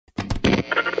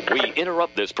We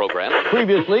interrupt this program.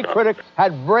 Previously, critics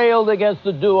had railed against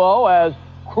the duo as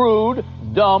crude,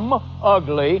 dumb,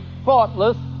 ugly,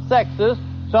 thoughtless, sexist,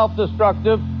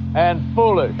 self-destructive, and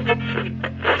foolish.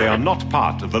 They are not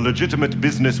part of the legitimate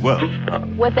business world.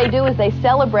 What they do is they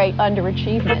celebrate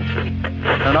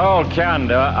underachievement. In all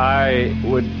candor, I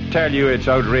would tell you it's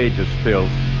outrageous filth.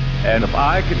 And if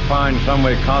I could find some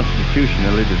way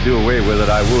constitutionally to do away with it,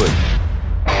 I would.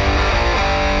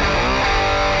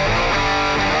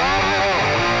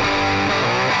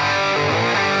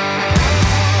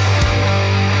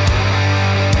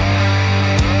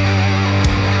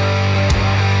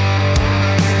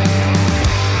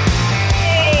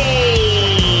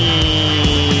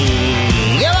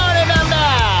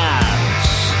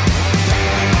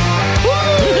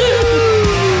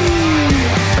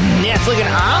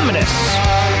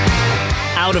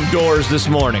 Out of doors this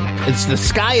morning. The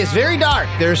sky is very dark.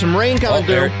 There's some rain coming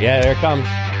through. There it comes.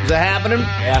 Is that happening?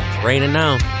 Yeah, it's raining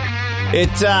now. It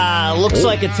looks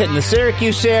like it's hitting the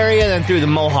Syracuse area, then through the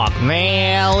Mohawk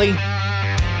Valley.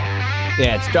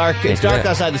 Yeah, it's dark. It's dark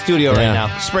outside the studio right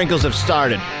now. Sprinkles have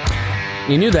started.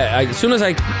 You knew that. As soon as I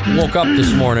woke up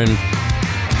this morning,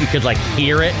 you could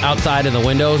hear it outside in the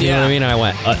windows. You know what I mean? And I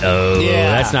went, uh-oh,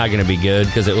 that's not going to be good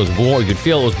because it was warm. You could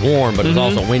feel it was warm, but it was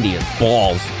also windy as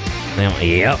balls. And I went,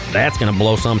 yep, that's going to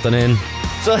blow something in.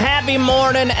 So happy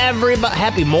morning, everybody.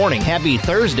 Happy morning. Happy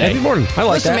Thursday. Happy morning. I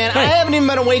like Listen, that. man, I haven't even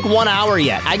been awake 1 hour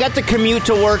yet. I got to commute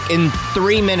to work in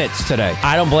 3 minutes today.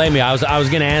 I don't blame you. I was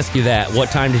going to ask you that.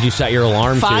 What time did you set your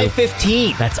alarm to?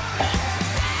 5:15. That's awesome.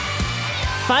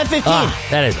 5:15.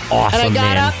 That is awesome, and I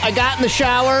got man. up. I got in the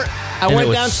shower. I went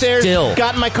downstairs.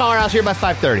 Got in my car. I was here by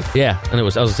 5:30. Yeah, and I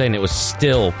was saying it was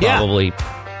still probably.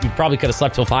 You probably could have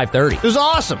slept till 5:30. It was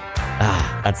awesome.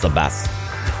 That's the best.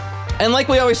 And like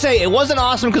we always say, it wasn't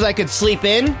awesome because I could sleep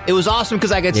in. It was awesome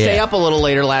because I could stay up a little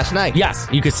later last night. Yes,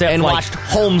 you could stay up and watched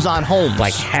Holmes on Holmes.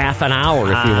 Half an hour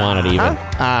if you wanted even.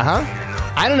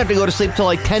 I didn't have to go to sleep till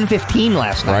 10:15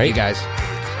 last night, you guys.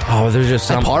 Oh, there's just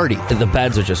some party. The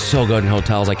beds are just so good in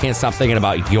hotels. I can't stop thinking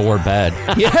about your bed.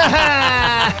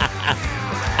 Yeah.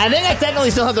 I think I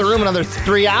technically still have the room another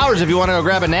 3 hours if you want to go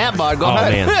grab a nap, bud. Go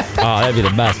ahead. Man. That'd be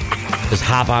the best. Just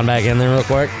hop on back in there real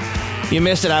quick. You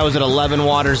missed it. I was at 11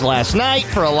 Waters last night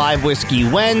for a live Whiskey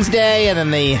Wednesday, and then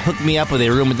they hooked me up with a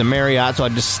room at the Marriott, so I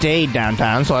just stayed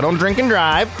downtown so I don't drink and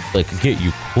drive. They could get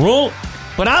you crunk.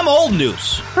 But I'm old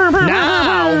news.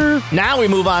 Now we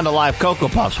move on to live Cocoa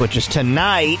Puffs, which is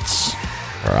tonight's.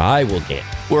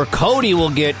 Where Cody will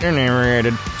get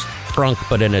drunk,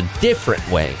 but in a different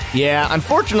way. Yeah,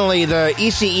 unfortunately, the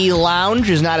ECE Lounge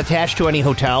is not attached to any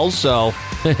hotels, so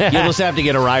you'll just have to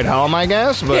get a ride home, I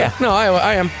guess. But yeah, no,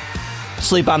 I am.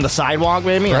 Sleep on the sidewalk,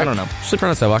 maybe? Right. I don't know. Sleep on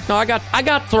the sidewalk. No, I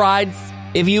got thrides.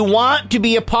 If you want to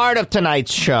be a part of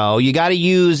tonight's show, you got to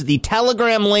use the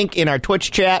Telegram link in our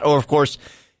Twitch chat, or, of course,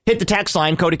 hit the text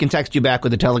line. Cody can text you back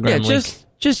with the Telegram link.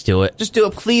 Just do it. Just do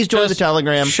it. Please join the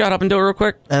Telegram. Shut up and do it real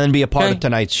quick. And then be a part of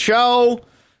tonight's show.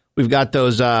 We've got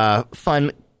those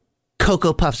fun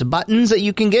Cocoa Puffs buttons that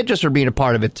you can get just for being a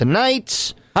part of it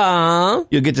tonight. You'll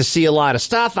get to see a lot of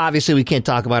stuff. Obviously, we can't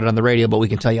talk about it on the radio, but we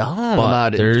can tell you all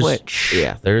about it on Twitch.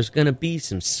 Yeah, there's going to be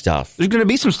some stuff. There's going to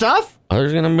be some stuff?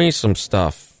 There's going to be some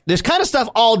stuff. There's kind of stuff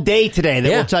all day today that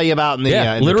we'll tell you about in the,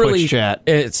 in the Twitch chat.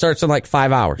 It starts in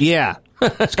 5 hours. Yeah.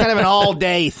 It's kind of an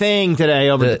all-day thing today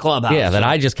over at the clubhouse. Yeah, that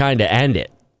I just kind of end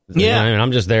it. Yeah. I mean,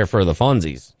 I'm just there for the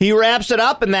funsies. He wraps it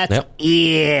up, and that's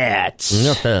it.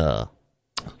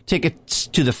 Tickets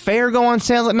to the fair go on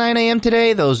sale at 9 a.m.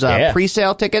 today. Those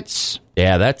pre-sale tickets.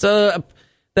 Yeah, that's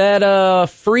that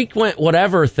frequent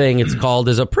whatever thing it's called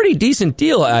is a pretty decent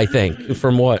deal, I think,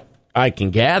 from what I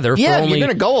can gather. Yeah, for only, you're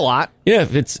going to go a lot. Yeah,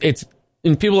 it's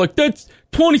and people are like, that's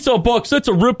 $20 that's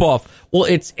a ripoff. Well,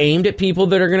 it's aimed at people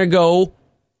that are going to go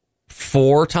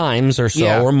 4 times or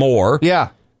so or more.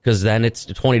 Yeah. Because then it's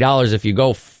 $20 if you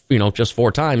go, just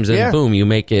 4 times, and boom, you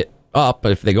make it up.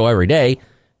 But if they go every day,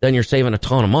 then you're saving a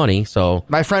ton of money. So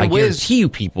my friend I Wiz, guarantee you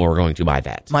people are going to buy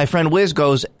that. My friend Wiz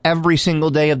goes every single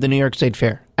day of the New York State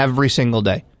Fair. Every single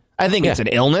day. I think it's an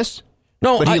illness.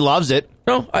 No, but he loves it.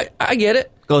 No, I get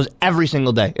it. Goes every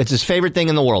single day. It's his favorite thing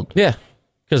in the world. Yeah,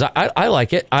 because I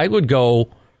like it. I would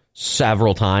go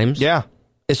several times. Yeah.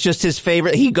 It's just his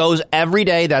favorite. He goes every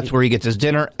day. That's where he gets his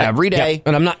dinner every day. Yeah.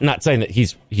 And I'm not saying that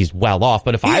he's well off,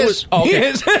 but if I was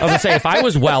I was gonna say if I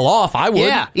was well off, I would.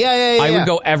 Yeah. I would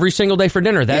go every single day for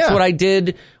dinner. That's what I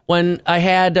did when I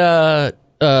had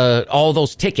all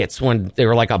those tickets when they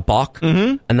were like $1.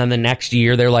 Mm-hmm. And then the next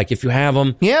year they're like, if you have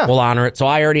them, we'll honor it. So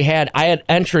I had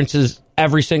entrances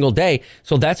every single day.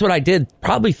 So that's what I did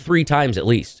probably 3 times at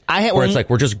least. It's like,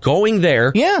 we're just going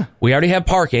there. Yeah. We already have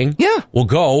parking. Yeah. We'll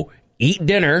go. eat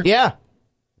dinner. Yeah.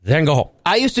 Then go home.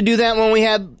 I used to do that when we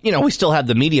had, we still had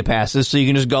the media passes, so you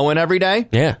can just go in every day.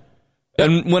 Yeah.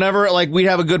 And whenever, we'd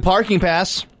have a good parking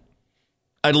pass,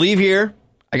 I'd leave here.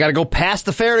 I got to go past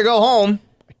the fair to go home.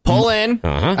 Pull in.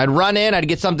 Uh-huh. I'd run in. I'd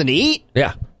get something to eat.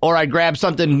 Yeah. Or I'd grab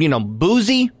something,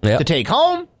 boozy to take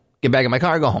home, get back in my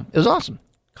car, go home. It was awesome.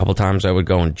 A couple times I would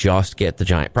go and just get the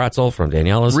giant pretzel from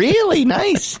Daniela's. Really?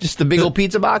 Nice. Just the big old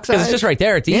pizza box size. It's just right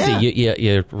there. It's easy. Yeah.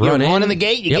 You run in. in the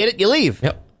gate, you get it, you leave.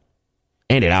 Yep.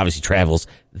 And it obviously travels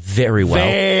very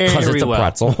well because it's a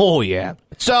pretzel. Oh, yeah.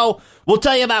 So, we'll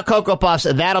tell you about Cocoa Puffs.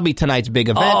 That'll be tonight's big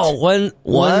event. Oh, when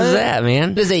is that,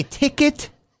 man? It is a ticket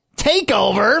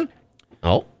takeover.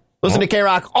 Oh. Listen to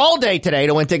K-Rock all day today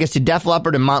to win tickets to Def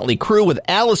Leppard and Motley Crue with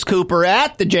Alice Cooper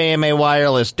at the JMA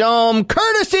Wireless Dome,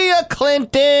 courtesy of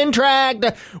Clinton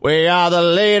Tractor. We are the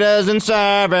leaders in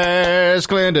service,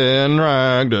 Clinton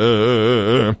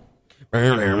Tractor.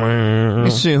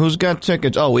 Let's see, who's got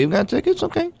tickets? Oh, we've got tickets?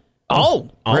 Okay. Oh.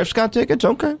 Riff's got tickets?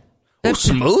 Okay. Oh,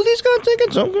 Smoothie's got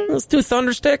tickets? Okay. Those 2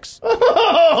 thunder sticks.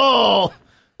 Oh,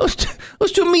 those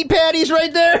 2 meat patties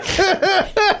right there.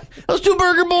 Those 2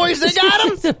 burger boys, they got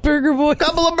them. The burger boy.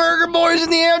 Couple of burger boys in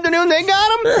the afternoon, they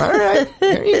got them. All right,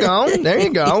 there you go. There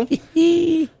you go.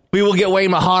 We will get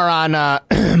Wayne Mahar on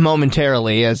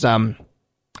momentarily. As I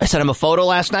sent him a photo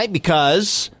last night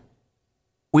because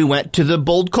we went to the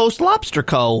Bold Coast Lobster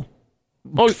Co.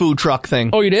 food truck thing.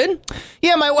 Oh, you did?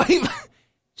 Yeah, my wife.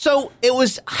 So it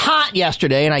was hot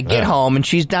yesterday, and I get home, and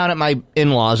she's down at my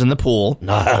in-laws in the pool.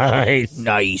 Nice.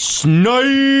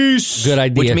 Good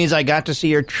idea. Which means I got to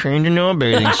see her change into a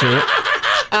bathing suit.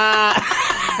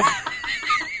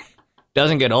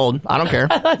 Doesn't get old. I don't care.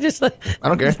 I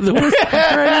don't care. Right into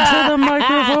the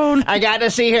microphone. I got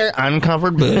to see her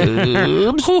uncovered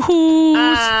boobs.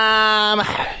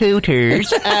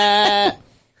 Hooters.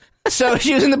 So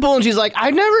she was in the pool, and she's like,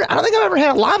 I don't think I've ever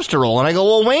had a lobster roll. And I go,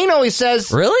 well, Wayne always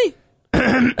says... Really?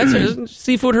 Isn't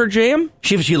seafood her jam?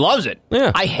 She loves it.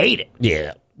 Yeah. I hate it.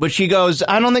 Yeah. But she goes,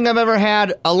 I don't think I've ever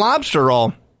had a lobster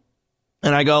roll.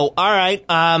 And I go, all right.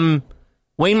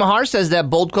 Wayne Mahar says that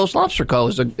Bold Coast Lobster Co.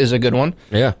 is a good one.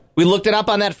 Yeah. We looked it up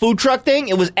on that food truck thing.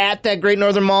 It was at that Great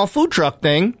Northern Mall food truck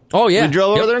thing. Oh, yeah. We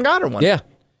drove over there and got her one. Yeah.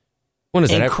 When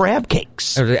is and it? Crab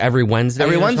cakes. Every Wednesday?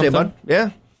 Every Wednesday, bud. Yeah.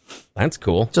 That's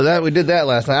cool. So we did that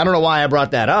last night. I don't know why I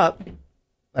brought that up.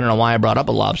 I don't know why I brought up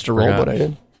a lobster roll, but I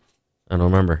did. I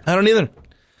don't remember. I don't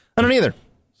either.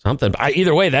 Something.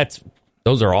 Either way,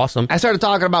 those are awesome. I started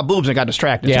talking about boobs and got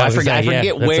distracted. Yeah, so I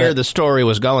forget where the story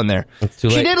was going there. It's too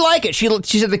late. She did like it. She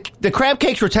said the crab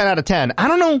cakes were 10 out of 10. I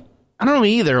don't know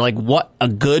either, like what a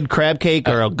good crab cake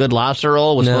or a good lobster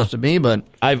roll was supposed to be, but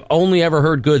I've only ever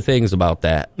heard good things about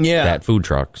that. Yeah. That food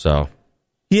truck. So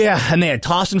yeah, and they had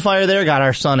Toss and Fire there. Got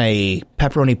our son a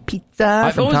pepperoni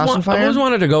pizza from Toss and Fire. I always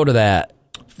wanted to go to that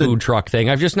food truck thing.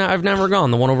 I've never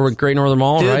gone. The one over at Great Northern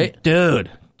Mall, right? Dude,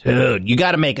 you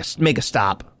got to make a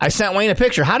stop. I sent Wayne a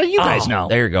picture. How did you guys know?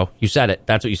 There you go. You said it.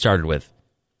 That's what you started with.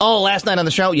 Oh, last night on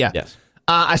the show? Yeah. Yes.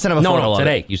 I sent him a photo. No,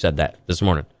 today. You said that this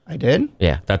morning. I did?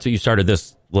 Yeah, that's what you started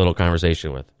this little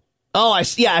conversation with. Oh, I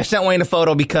sent Wayne a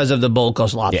photo because of the Bold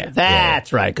Coast Lobster. Yeah,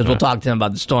 that's right, because we'll talk to him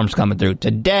about the storms coming through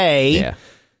today. Yeah.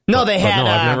 No, they had...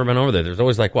 I've never been over there. There's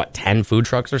always 10 food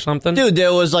trucks or something? Dude,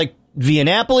 there was Via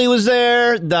Napoli was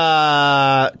there,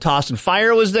 the Toss and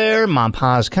Fire was there, Mom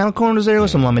Pa's Kennel Corn was there with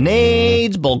some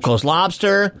lemonades, Bold Coast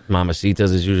Lobster.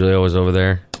 Mamacita's is usually always over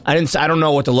there. I don't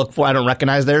know what to look for. I don't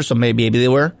recognize theirs, so maybe they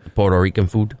were. Puerto Rican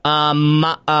food.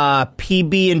 PB&J,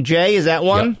 is that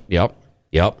one? Yep.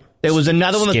 There was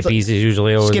another one that's... Skippies is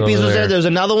usually always Skippies over was there. There was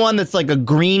another one that's like a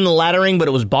green lettering, but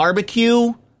it was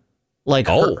barbecue.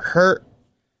 Her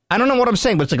I don't know what I'm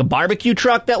saying, but it's like a barbecue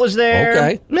truck that was there.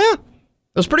 Okay. Yeah.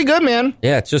 It was pretty good, man.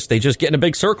 Yeah, they just get in a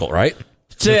big circle, right?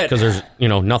 That's it. Because there's,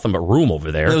 nothing but room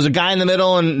over there. There was a guy in the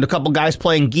middle and a couple guys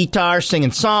playing guitar,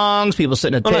 singing songs, people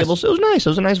sitting at tables. Nice. It was nice. It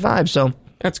was a nice vibe, so.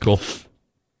 That's cool.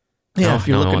 Yeah, if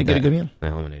you're looking to get a good meal.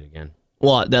 Lemonade again.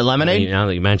 What, that lemonade? Now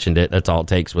that you mentioned it, that's all it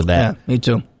takes with that. Yeah, me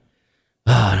too.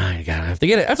 Oh, no, you gotta have to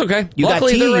get it. That's okay.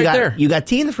 Luckily, tea right there. You got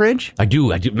tea in the fridge? I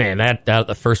do. Man, that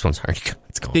the first one's already gone.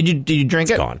 It's gone. Did you drink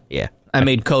it? It's gone, yeah. I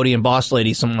made Cody and Boss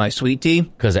Lady some of my sweet tea.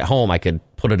 Because at home, I could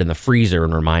put it in the freezer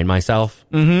and remind myself.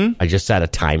 Mm-hmm. I just set a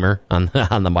timer on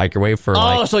the microwave for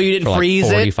so you didn't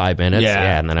freeze 45 minutes.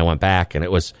 Yeah, and then I went back, and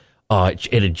it was,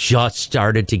 it had just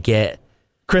started to get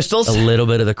crystals, a little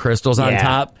bit of the crystals on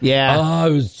top. Yeah.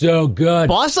 Oh, it was so good.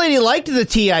 Boss Lady liked the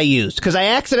tea I used because I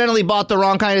accidentally bought the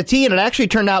wrong kind of tea, and it actually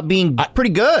turned out being pretty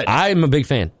good. I'm a big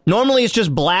fan. Normally, it's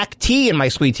just black tea in my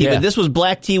sweet tea, but this was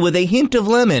black tea with a hint of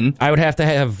lemon. I would have to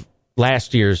have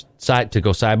last year's side to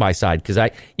go side by side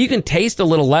because you can taste a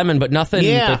little lemon, but nothing.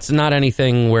 Yeah. It's not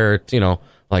anything where it's,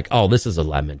 like, oh, this is a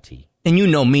lemon tea. And you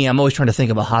know me, I'm always trying to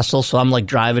think of a hustle, so I'm like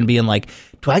driving, being like,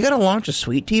 do I got to launch a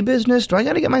sweet tea business? Do I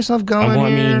got to get myself going I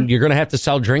here? mean, you're going to have to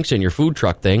sell drinks in your food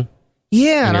truck thing.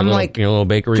 Yeah, and I'm like, your little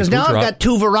bakery. because now truck. I've got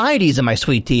 2 varieties of my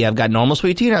sweet tea. I've got normal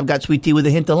sweet tea, and I've got sweet tea with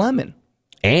a hint of lemon.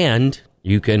 And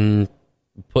you can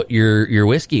put your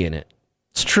whiskey in it.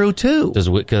 It's true, too. Because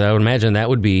I would imagine that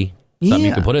would be something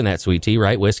you could put in that sweet tea,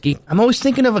 right? Whiskey. I'm always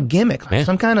thinking of a gimmick, like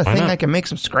some kind of thing I can make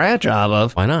some scratch out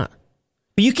of. Why not?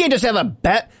 But you can't just have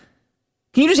Can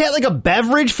you just have like a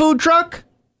beverage food truck?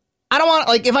 I don't want,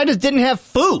 like, if I just didn't have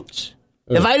foods.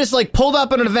 If I just like pulled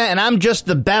up at an event and I'm just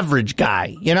the beverage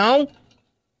guy, You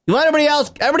want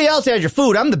everybody else has your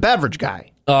food. I'm the beverage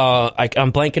guy.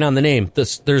 I'm blanking on the name.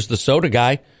 There's the soda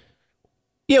guy.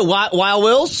 Yeah, Wild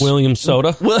Will's? William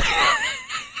Soda.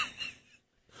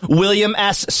 William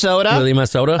S. Soda. William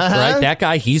S. Soda, right? That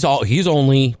guy, he's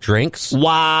only drinks.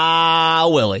 Wow,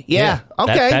 Willie. Yeah.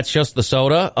 Okay. That's just the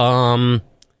soda.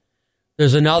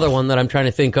 There's another one that I'm trying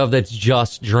to think of that's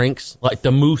just drinks, like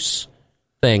the moose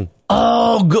thing.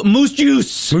 Oh, moose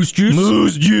juice. Moose juice?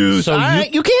 Moose juice. So all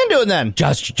right, you can do it then.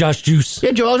 Just juice.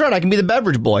 Yeah, Joel's right. I can be the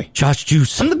beverage boy. Just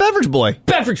juice. I'm the beverage boy.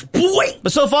 Beverage boy.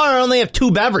 But so far, I only have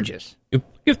 2 beverages. You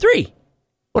have 3.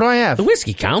 What do I have? The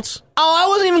whiskey counts. Oh, I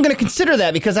wasn't even going to consider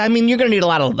that because, I mean, you're going to need a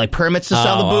lot of like permits to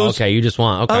sell the booze. Okay, you just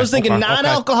want. Okay, I was thinking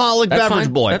non-alcoholic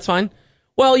beverage boy. That's fine.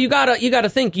 Well, you gotta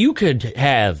think you could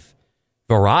have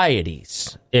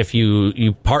varieties if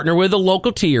you partner with a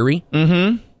local teery.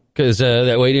 Mm-hmm. Because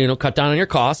that way cut down on your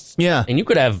costs. Yeah, and you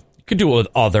could do it with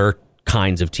other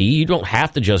kinds of tea. You don't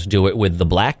have to just do it with the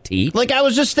black tea. Like I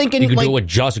was just thinking, you could do it with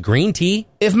just green tea.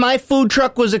 If my food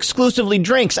truck was exclusively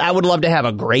drinks, I would love to have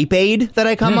a grape aid that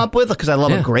I come up with because I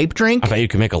love a grape drink. I bet you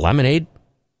could make a lemonade.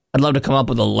 I'd love to come up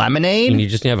with a lemonade. And you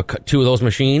just have 2 of those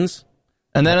machines.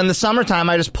 And then in the summertime,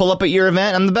 I just pull up at your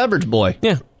event. I'm the beverage boy.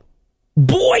 Yeah,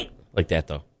 boy, like that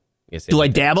though. Do I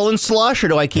dabble in slush or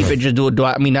do I keep it? Just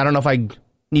I mean, I don't know if I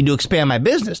need to expand my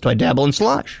business. Do I dabble in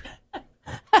slush?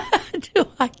 Do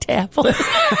I dabble?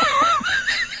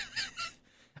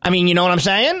 I mean, you know what I'm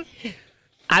saying?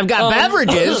 I've got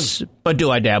beverages, but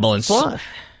do I dabble in slush?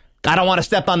 I don't want to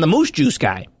step on the moose juice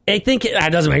guy. I think it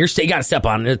doesn't matter. You got to step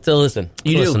on it. Listen.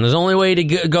 Listen, there's only way to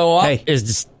go up is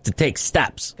just to take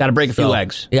steps. Got to break a few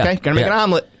eggs. Yeah. Okay? Got to make an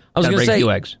omelet. I was going to say, break a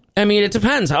few eggs. I mean, it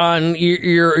depends on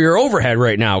your overhead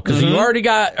right now because you already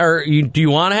got. Do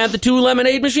you want to have the 2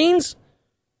 lemonade machines?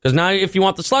 Because now, if you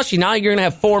want the slushy, now you're going to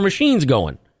have 4 machines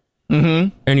going.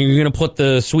 Mm-hmm. And you're going to put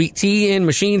the sweet tea in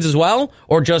machines as well,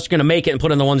 or just going to make it and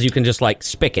put in the ones you can just like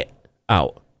spigot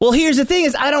out. Well, here's the thing: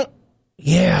 is I don't.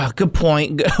 Yeah, good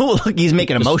point. Look, he's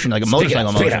making a motion like a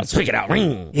motorcycle motion. Speak it out.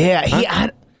 Ring.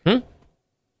 Yeah,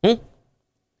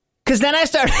 because then I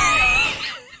start.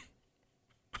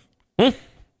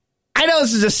 I know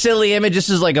this is a silly image. This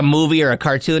is like a movie or a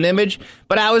cartoon image,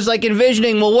 but I was like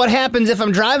envisioning, well, what happens if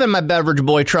I'm driving my beverage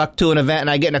boy truck to an event and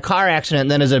I get in a car accident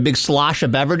and then there's a big slosh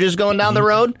of beverages going down the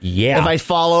road? Yeah. If I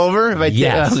fall over?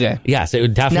 Yes. Okay. Yes, it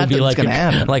would definitely be like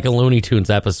a Looney Tunes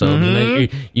episode. Mm-hmm. And then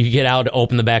you get out to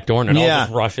open the back door and it all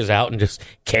just rushes out and just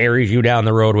carries you down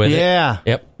the road with it. Yeah.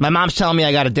 Yep. My mom's telling me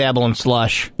I got to dabble in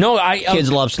slush. No,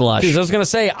 Kids love slush. I was going to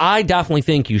say, I definitely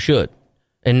think you should.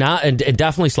 And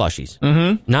definitely slushies.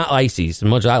 Mm-hmm. Not ices, as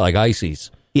much as I like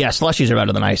ices. Yeah, slushies are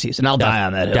better than ices, and I'll die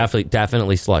on that hill.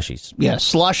 Definitely slushies. Yeah,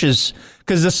 slushes,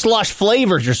 because the slush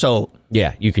flavors are so...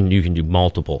 Yeah, you can do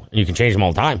multiple, and you can change them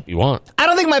all the time if you want. I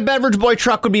don't think my beverage boy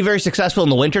truck would be very successful in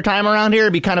the wintertime around here.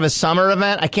 It'd be kind of a summer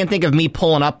event. I can't think of me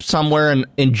pulling up somewhere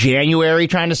in January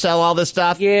trying to sell all this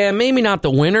stuff. Yeah, maybe not the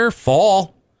winter,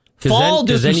 fall. Fall,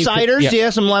 do some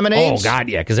ciders, some lemonades. Oh, God,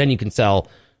 yeah, because then you can sell,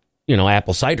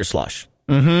 apple cider slush.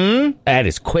 Mm-hmm. That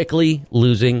is quickly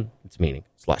losing its meaning.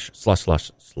 Slush.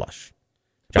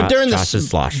 But during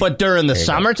the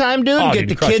summertime, dude, get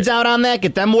the kids out on that,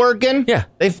 get them working. Yeah.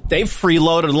 They've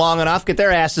freeloaded long enough, get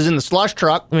their asses in the slush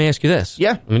truck. Let me ask you this.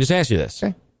 Yeah. Let me just ask you this.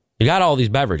 Okay. You got all these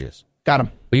beverages. Got them.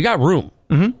 But you got room.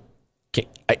 Mm-hmm. Okay.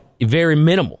 Very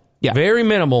minimal. Yeah. Very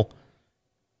minimal.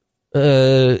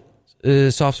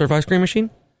 Soft serve ice cream machine?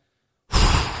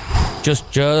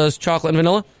 just chocolate and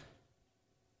vanilla?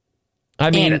 I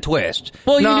mean, and a twist.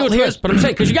 Well, you can do a twist, but I'm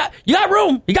saying, because you got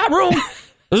room. You got room.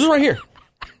 This is right here.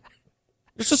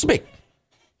 Just a big.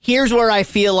 Here's where I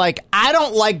feel like I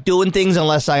don't like doing things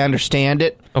unless I understand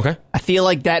it. Okay. I feel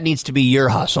like that needs to be your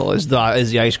hustle, is the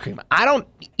ice cream. I don't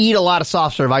eat a lot of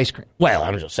soft serve ice cream. Well,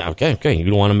 I'm just saying, okay. You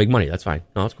don't want to make money. That's fine.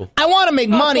 No, that's cool. I want to make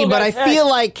money, cool, but I feel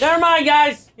like... Never mind,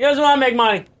 guys. He doesn't want to make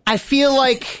money. I feel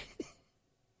like...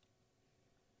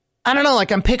 I don't know,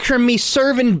 like I'm picturing me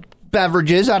serving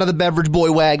beverages out of the beverage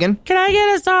boy wagon. Can I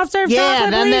get a soft serve chocolate, Yeah,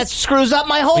 then please? that screws up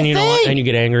my whole And you know thing. what? And you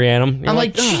get angry at him. I'm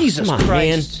like, Jesus come on,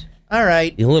 Christ. man. All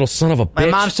right. You little son of a bitch. My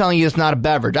mom's telling you it's not a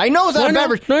beverage. I know it's not a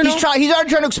beverage. No, He's already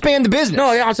trying to expand the business.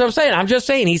 No, that's what I'm saying. I'm just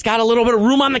saying he's got a little bit of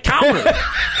room on the counter.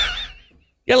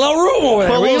 Get a little room over there.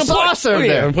 Put a Where you little gonna soft serve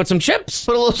there. Put some chips.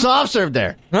 Put a little soft serve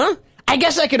there. Huh? I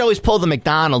guess I could always pull the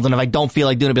McDonald's, and if I don't feel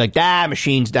like doing it, be like,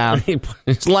 machine's down.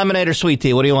 It's lemonade or sweet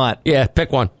tea. What do you want? Yeah,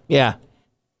 pick one. Yeah.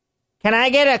 Can I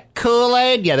get a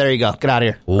Kool-Aid? Yeah, there you go. Get out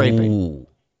of here. Ooh.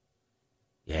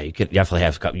 Yeah, you could definitely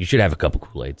have a couple. You should have a couple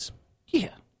Kool-Aids. Yeah.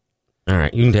 All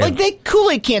right, you can Like,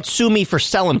 Kool-Aid can't sue me for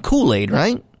selling Kool-Aid,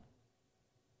 right?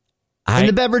 In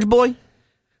the beverage boy?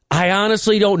 I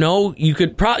honestly don't know. You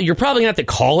could you're probably going to have to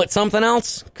call it something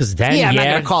else, because then, I'm not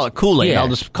going to call it Kool-Aid. Yeah. I'll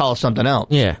just call it something else.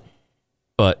 Yeah.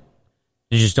 But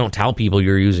you just don't tell people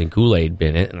you're using Kool-Aid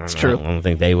in it. It's true. I don't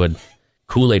think they would.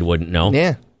 Kool-Aid wouldn't know.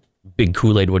 Yeah. Big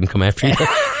Kool-Aid wouldn't come after you.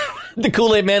 The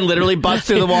Kool-Aid man literally busts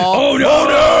through the wall. Oh,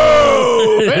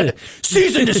 no!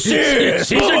 Cease and desist!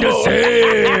 Cease and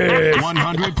desist!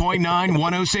 100.9,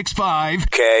 106.5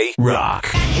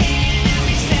 K-Rock.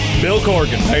 Bill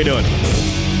Corgan. How you doing?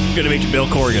 Good to meet you, Bill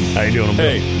Corgan. How you doing,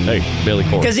 Bill? Hey, Billy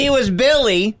Corgan. Because he was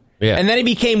Billy, Yeah. and then he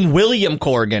became William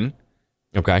Corgan.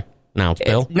 Okay. Now it's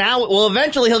Bill. Now, well,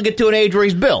 eventually he'll get to an age where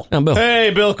he's Bill. Now, Bill.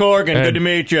 Hey, Bill Corgan, good to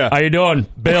meet you. How you doing?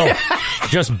 Bill.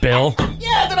 Just Bill. Yeah,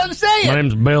 that's what I'm saying. My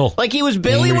name's Bill. Like, he was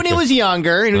Billy when he was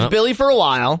younger, and he was Billy for a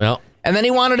while. Yep. And then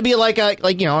he wanted to be like a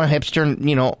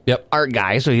hipster, Yep. art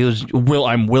guy. So he was,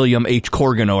 I'm William H.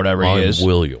 Corgan or whatever he is.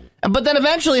 William. But then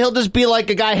eventually he'll just be like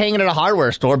a guy hanging at a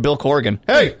hardware store, Bill Corgan.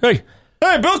 Hey,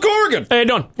 Bill Corgan. How you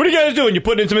doing? What are you guys doing? You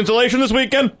putting in some insulation this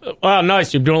weekend? Oh,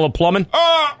 nice. You're doing a little plumbing?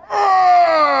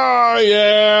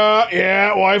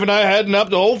 Yeah. Wife and I heading up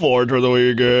to Old Forge for the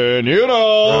weekend,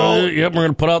 Yep, we're going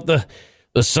to put out the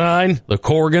sign, the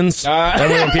Corgans. That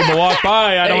way when people walk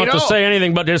by, I don't have to say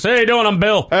anything but just, hey, how you doing? I'm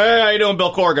Bill. Hey, how you doing,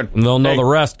 Bill Corgan? And they'll know the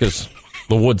rest because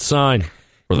the wood sign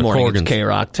for the Morning, Corgans. it's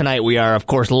K-Rock. Tonight we are, of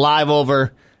course, live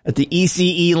over at the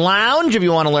ECE Lounge. If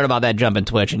you want to learn about that, jump in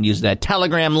Twitch and use that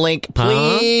Telegram link,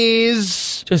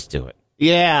 please. Just do it.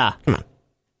 Yeah. Come on.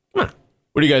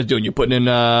 What are you guys doing? You putting in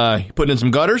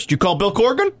some gutters? Did you call Bill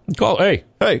Corgan?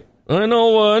 Hey. I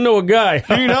know a guy.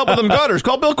 you need help with them gutters.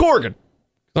 Call Bill Corgan.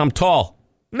 I'm tall.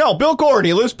 No, Bill Corgan.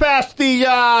 He lives past the,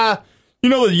 the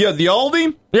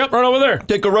Aldi? Yep, right over there.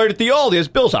 Take a right at the Aldi. It's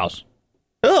Bill's house.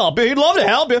 Oh, he'd love to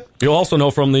help you. You'll also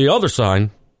know from the other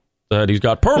sign that he's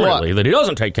got permanently that he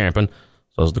doesn't take camping.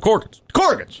 So it's the Corgans.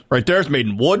 Corgans. Right there. It's made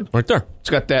in wood. Right there. It's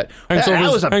got that. Hangs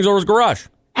over his garage.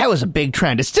 That was a big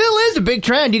trend. It still is a big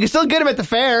trend. You can still get them at the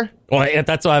fair. Well,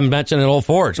 that's why I'm mentioning Old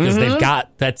Forge, because they've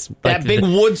got that big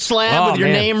wood slab with your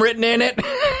name written in it.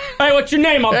 Hey, what's your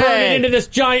name? I'll burn it into this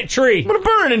giant tree. I'm going to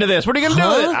burn it into this. What are you going to do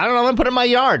with it? I don't know. I'm going to put it in my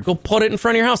yard. Go put it in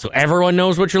front of your house so everyone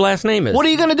knows what your last name is. What are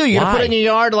you going to do? You're going to put it in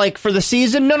your yard like for the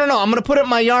season? No. I'm going to put it in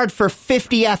my yard for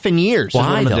 50 effing years.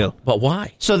 Why, though? But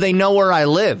why? So they know where I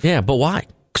live. Yeah, but why?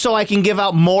 So I can give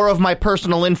out more of my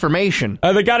personal information.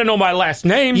 They got to know my last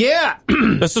name. Yeah.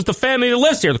 This is the family that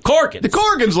lives here, the Corgans. The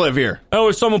Corgans live here. Oh,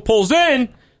 if someone pulls in,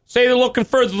 say they're looking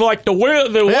for like the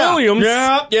Williams.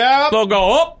 Yeah. They'll go,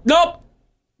 oh, nope,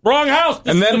 wrong house.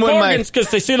 This And then is the when Corgans, because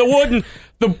they see the wood and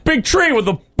the big tree with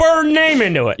the burned name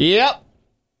into it. Yep.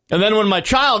 And then when my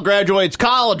child graduates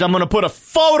college, I'm going to put a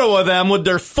photo of them with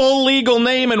their full legal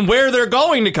name and where they're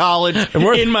going to college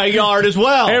in my yard as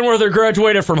well. And where they're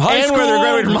graduated from high school.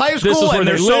 This is where and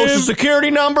their social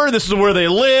security number. This is where they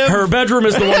live. Her bedroom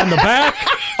is the one in the back.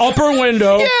 Upper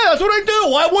window. Yeah, that's what I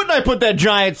do. Why wouldn't I put that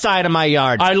giant sign in my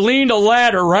yard? I leaned a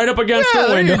ladder right up against the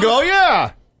window. There you go,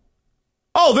 yeah.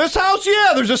 Oh, this house?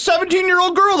 Yeah, there's a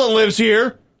 17-year-old girl that lives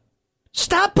here.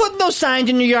 Stop putting those signs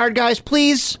in your yard, guys,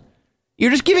 please. You're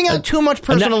just giving out too much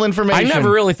personal information. I never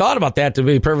really thought about that, to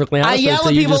be perfectly honest. I yell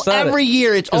at people every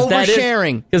year. It's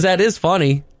oversharing. Because that is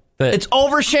funny. It's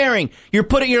oversharing.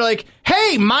 You're like,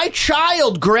 hey, my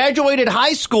child graduated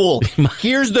high school.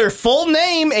 Here's their full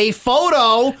name, a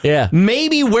photo,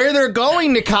 maybe where they're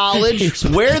going to college,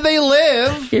 where they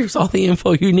live. Here's all the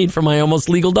info you need for my almost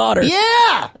legal daughter.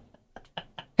 Yeah.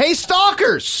 Hey,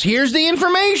 stalkers, here's the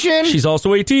information. She's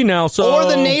also 18 now, so... Or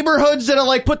the neighborhoods that'll,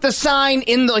 like, put the sign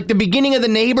in, the beginning of the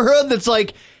neighborhood that's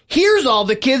like, here's all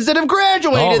the kids that have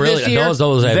graduated this year.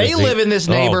 They live in this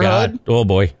neighborhood. Oh,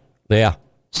 boy. Yeah.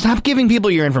 Stop giving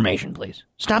people your information, please.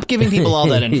 Stop giving people all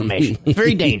that information. It's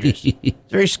very dangerous. It's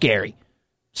very scary.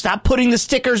 Stop putting the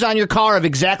stickers on your car of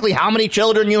exactly how many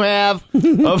children you have.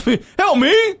 Help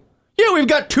me. Yeah, we've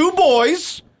got 2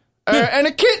 boys and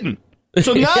a kitten.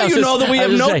 So now you know that we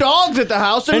have no dogs at the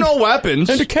house and no weapons.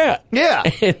 And a cat. Yeah.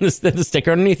 And the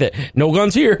sticker underneath it. No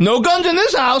guns here. No guns in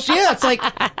this house. Yeah, it's like,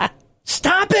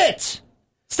 stop it.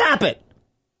 Stop it.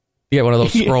 You get one of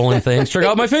those scrolling things. Check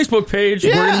out my Facebook page.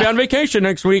 Yeah. We're going to be on vacation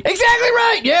next week. Exactly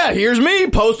right. Yeah, here's me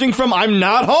posting from I'm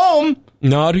not home.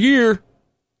 Not here.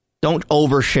 Don't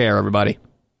overshare, everybody.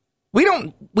 We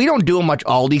don't do much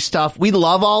Aldi stuff. We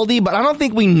love Aldi, but I don't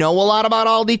think we know a lot about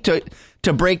Aldi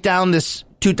to break down this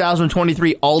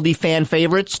 2023 Aldi fan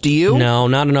favorites. Do you? No,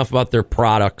 not enough about their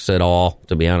products at all,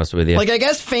 to be honest with you. Like, I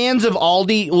guess fans of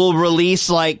Aldi will release,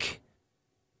 like,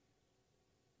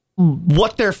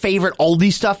 what their favorite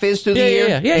Aldi stuff is through the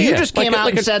year. Yeah. You just came out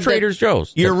and said Trader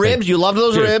Joe's. Your ribs, you love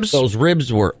those ribs? Those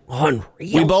ribs were unreal.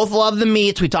 We both love the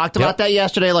meats. We talked about that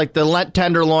yesterday, like the Lent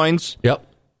tenderloins. Yep.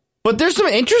 But there's some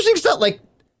interesting stuff, like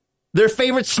their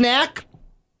favorite snack,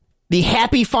 the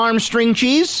Happy Farm string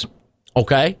cheese.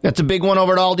 Okay. That's a big one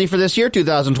over at Aldi for this year,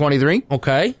 2023.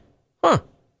 Okay. Huh.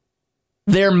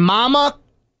 Their Mama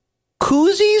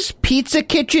Koozies Pizza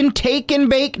Kitchen Take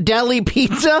and Bake Deli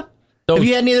Pizza. Have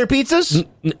you had any of their pizzas?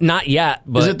 Not yet.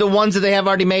 But is it the ones that they have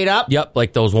already made up? Yep,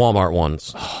 like those Walmart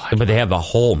ones. But they have a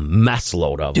whole mess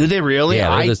load of them. Do they really?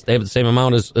 Yeah, they have the same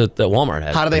amount as that Walmart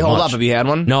has. How do they hold up? Have you had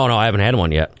one? No, I haven't had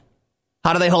one yet.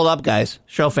 How do they hold up, guys?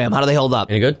 Show fam, how do they hold up?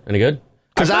 Any good?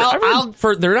 Because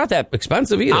they're not that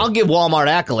expensive either. I'll give Walmart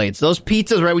accolades. Those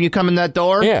pizzas right when you come in that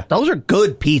door, those are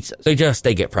good pizzas.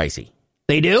 They get pricey.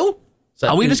 They do?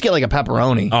 So we just get like a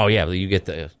pepperoni. Oh, yeah, you get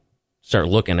start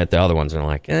looking at the other ones and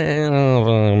like, I'm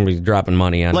going to be dropping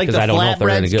money on it. Like the I don't know if they're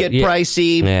any flatbreads good. get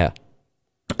pricey. Yeah.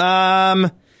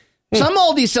 Some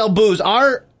Aldis sell booze.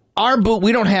 Our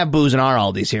we don't have booze in our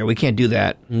Aldis here. We can't do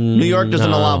that. New York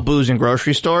doesn't allow booze in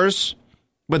grocery stores.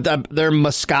 But their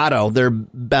Moscato, their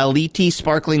Belliti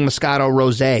Sparkling Moscato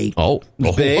Rosé. Oh,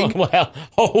 big. Well,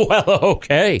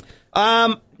 okay.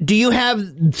 Do you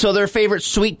have their favorite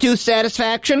sweet tooth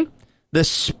satisfaction? The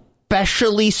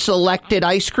specially selected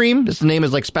ice cream. This name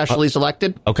is like specially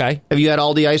selected. Okay. Have you had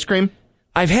Aldi ice cream?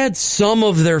 I've had some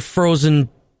of their frozen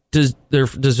their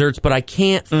desserts, but I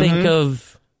can't think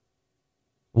of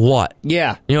what.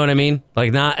 Yeah. You know what I mean?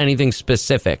 Like not anything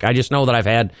specific. I just know that I've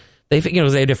had they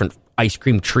have different ice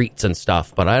cream treats and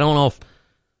stuff, but I don't know if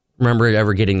remember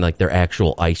ever getting like their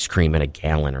actual ice cream in a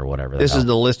gallon or whatever. This is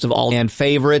the list of all and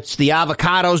favorites. The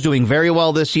avocado's doing very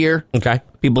well this year. Okay.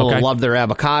 People love their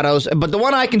avocados. But the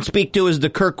one I can speak to is the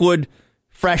Kirkwood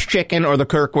fresh chicken or the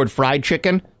Kirkwood fried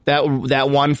chicken. That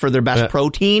one for their best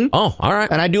protein. Oh, all right.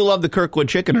 And I do love the Kirkwood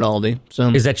chicken at Aldi. So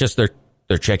is that just their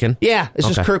chicken? Yeah, it's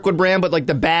just Kirkwood brand, but like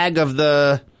the bag of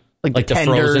the the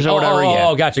tenders frozen, or whatever.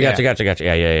 Oh, gotcha.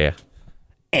 Yeah.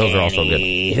 Those are also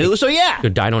good. So yeah,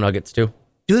 good Dino Nuggets too.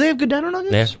 Do they have good Dino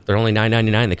Nuggets? Yeah, they're only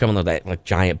 $9.99. They come in that like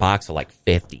giant box of like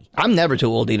 50. I'm never too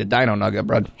old to eat a Dino Nugget,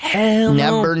 bro. Hell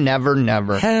never, no.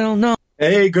 never. Hell no.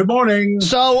 Hey, good morning.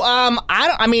 So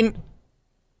I mean,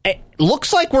 it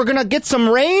looks like we're gonna get some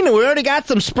rain. We already got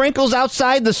some sprinkles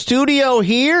outside the studio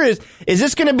here. Is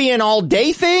this gonna be an all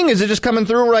day thing? Is it just coming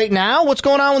through right now? What's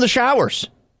going on with the showers?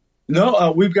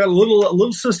 No, we've got a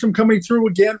little system coming through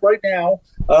again right now,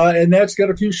 and that's got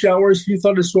a few showers, a few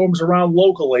thunderstorms around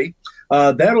locally.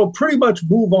 That'll pretty much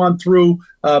move on through.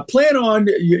 Plan on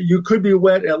you could be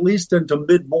wet at least into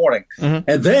mid-morning.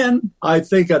 And then I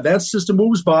think that system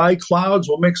moves by, clouds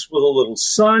will mix with a little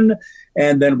sun,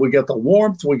 and then we get the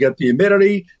warmth, we get the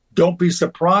humidity. Don't be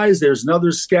surprised. There's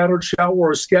another scattered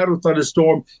shower or scattered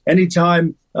thunderstorm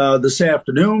anytime this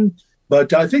afternoon.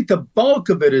 But I think the bulk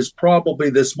of it is probably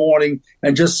this morning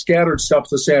and just scattered stuff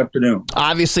this afternoon.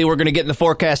 Obviously, we're going to get in the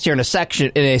forecast here in a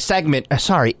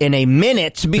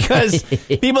minute, because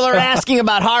people are asking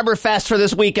about Harborfest for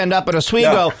this weekend up in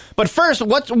Oswego. Yeah. But first,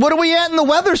 what are we at in the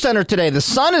Weather Center today? The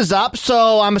sun is up,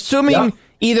 so I'm assuming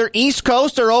either East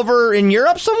Coast or over in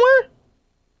Europe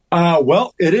somewhere?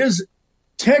 Well, it is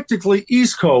technically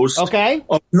East Coast of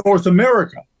North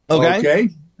America. Okay.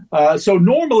 So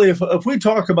normally, if we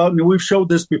talk about, and we've showed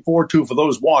this before too, for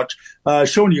those watch,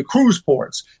 showing you cruise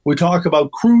ports. We talk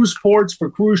about cruise ports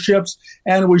for cruise ships,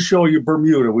 and we show you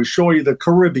Bermuda. We show you the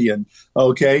Caribbean.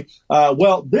 Okay.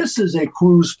 Well, this is a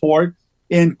cruise port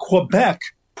in Quebec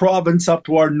province up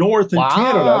to our north in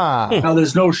Canada. Now,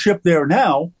 there's no ship there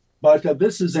now, but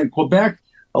this is in Quebec,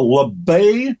 La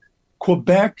Baie,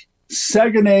 Quebec,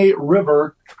 Saguenay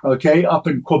River. Okay, up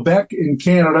in Quebec in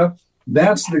Canada.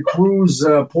 That's the cruise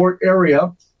port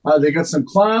area. They got some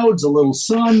clouds, a little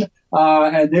sun,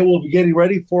 and they will be getting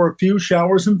ready for a few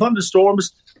showers and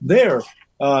thunderstorms there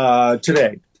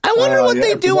today. I I wonder what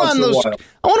they do on those.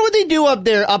 I wonder what they do up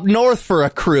there, up north for a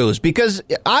cruise, because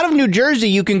out of New Jersey,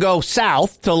 you can go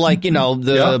south to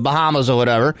the Bahamas or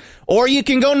whatever, or you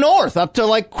can go north up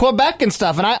to Quebec and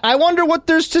stuff. And I wonder what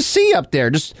there's to see up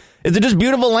there. Is it just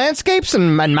beautiful landscapes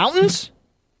and mountains?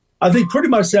 I think pretty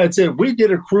much that's it. We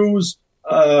did a cruise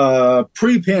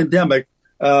pre-pandemic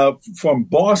from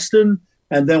Boston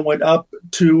and then went up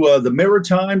to the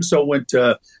Maritimes. So went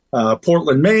to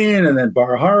Portland, Maine, and then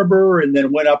Bar Harbor, and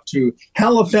then went up to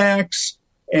Halifax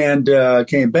and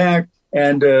came back.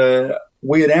 And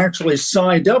we had actually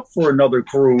signed up for another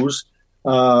cruise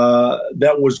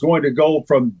that was going to go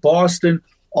from Boston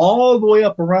all the way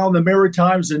up around the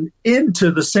Maritimes and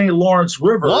into the St. Lawrence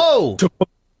River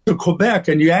to Quebec.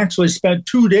 And you actually spent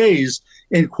 2 days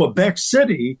in Quebec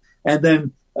City, and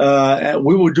then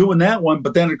we were doing that one,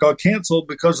 but then it got canceled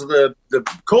because of the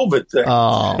COVID thing.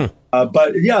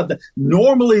 But yeah,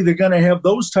 normally they're going to have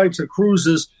those types of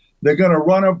cruises. They're going to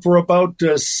run them for about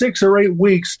 6 or 8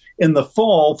 weeks in the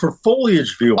fall for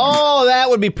foliage viewing. Oh, that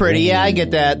would be pretty. Yeah, I get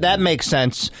that. That makes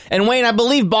sense. And Wayne, I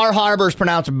believe Bar Harbor is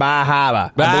pronounced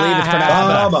Bahaba. I believe it's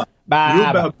pronounced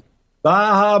Bahaba.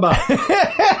 Bahaba.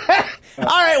 All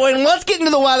right, Wayne, let's get into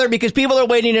the weather because people are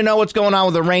waiting to know what's going on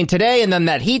with the rain today and then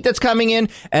that heat that's coming in,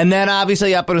 and then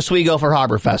obviously up in Oswego for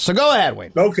Harbor Fest. So go ahead,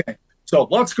 Wayne. Okay. So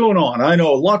lots going on. I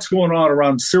know lots going on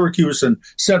around Syracuse and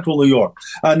central New York.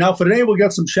 Now for today, we'll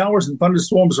get some showers and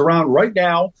thunderstorms around right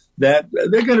now that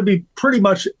they're going to be pretty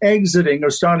much exiting or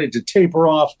starting to taper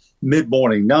off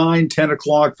mid-morning, 9, 10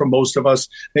 o'clock for most of us,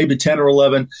 maybe 10 or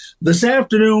 11. This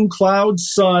afternoon,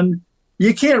 clouds, sun.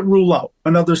 You can't rule out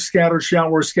another scattered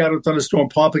shower, scattered thunderstorm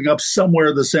popping up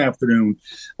somewhere this afternoon.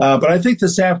 But I think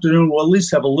this afternoon we'll at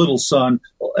least have a little sun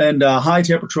and high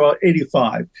temperature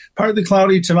 85. Partly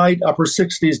cloudy tonight, upper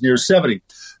 60s near 70.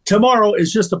 Tomorrow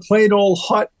is just a plain old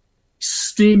hot,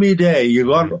 steamy day. You're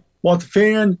going to want the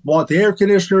fan, want the air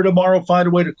conditioner tomorrow, find a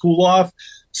way to cool off.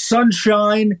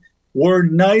 Sunshine, we're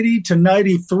 90 to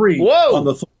 93 on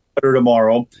the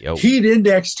tomorrow. Heat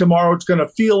index tomorrow, it's going to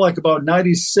feel like about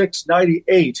 96,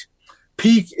 98.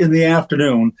 Peak in the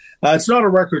afternoon. It's not a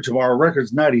record tomorrow.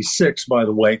 Record's 96, by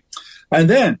the way. And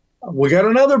then we got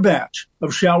another batch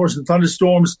of showers and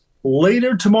thunderstorms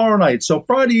later tomorrow night. So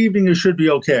Friday evening, it should be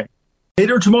okay.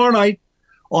 Later tomorrow night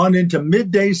on into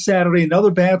midday Saturday, another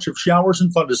batch of showers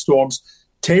and thunderstorms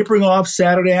tapering off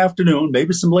Saturday afternoon,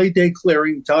 maybe some late day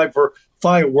clearing, time for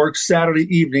fireworks Saturday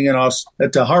evening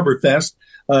at the Harbor Fest.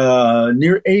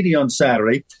 Near 80 on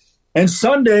Saturday. And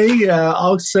Sunday,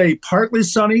 I'll say partly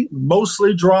sunny,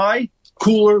 mostly dry,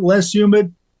 cooler, less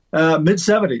humid,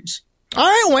 mid-70s. All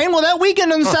right, Wayne. Well, that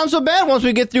weekend doesn't sound so bad. Once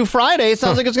we get through Friday, it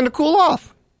sounds like it's going to cool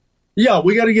off. Yeah,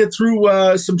 we got to get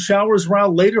through some showers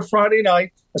around later Friday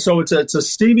night. So it's a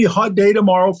steamy, hot day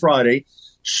tomorrow, Friday.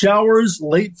 Showers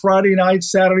late Friday night,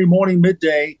 Saturday morning,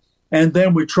 midday. And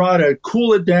then we try to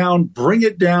cool it down, bring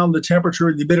it down, the temperature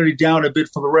and the humidity down a bit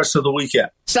for the rest of the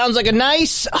weekend. Sounds like a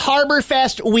nice Harbor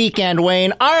Fest weekend,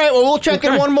 Wayne. All right, well, we'll check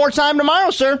in one more time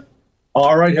tomorrow, sir.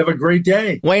 All right, have a great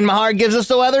day. Wayne Mahar gives us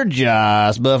the weather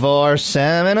just before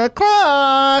 7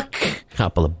 o'clock.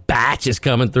 Couple of batches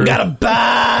coming through. Got a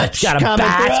batch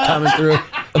coming through.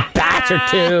 A batch or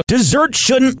two. Dessert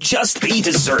shouldn't just be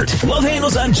dessert. Love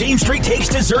Handles on James Street takes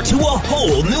dessert to a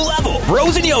whole new level.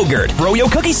 Frozen yogurt, Froyo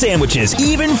cookie sandwiches,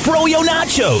 even Froyo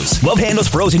nachos. Love Handles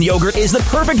frozen yogurt is the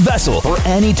perfect vessel for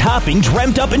any topping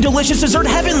dreamt up in delicious dessert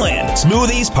heavenland.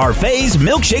 Smoothies, parfaits,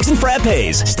 milkshakes, and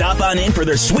frappes. Stop on in for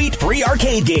their sweet free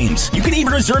arcade games. You can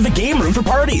even reserve a game room for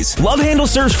parties. Love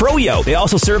Handles serves Froyo. They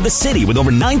also serve the city with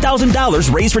over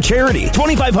 $9,000 raised for charity.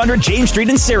 2500 James Street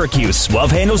in Syracuse.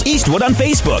 Love Handles Eastwood on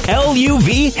Facebook.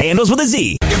 LUV Handles with a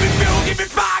Z. Give me fuel, give me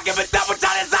fire, give me double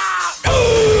time. Ooh!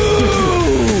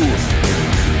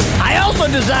 I also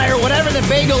desire whatever the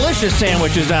Bagelicious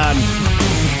sandwich is on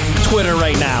Twitter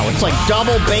right now. It's like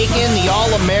double bacon, the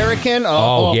All-American.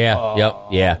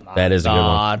 Yeah, that is a good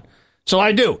one. So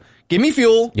I do. Give me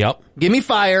fuel. Yep. Give me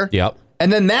fire. Yep.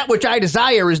 And then that which I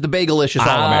desire is the Bagelicious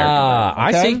All-American.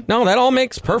 I see. No, that all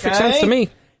makes perfect sense to me.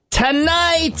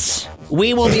 Tonight,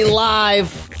 we will be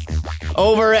live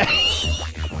over at...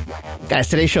 Guys,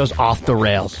 today's show's off the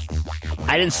rails.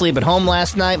 I didn't sleep at home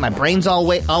last night. My brain's all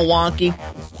wonky.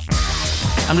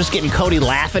 I'm just getting Cody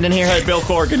laughing in here. Hey, Bill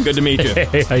Corgan, good to meet you.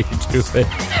 Hey, how you doing?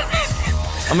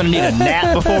 I'm going to need a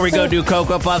nap before we go do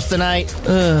Cocoa Puffs tonight.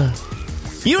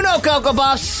 You know Cocoa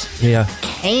Puffs. Yeah.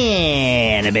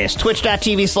 Cannabis.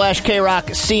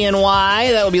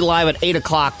 Twitch.tv/KRockCNY. That will be live at 8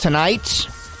 o'clock tonight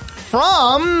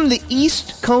from the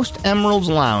East Coast Emeralds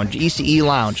Lounge, ECE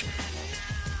Lounge.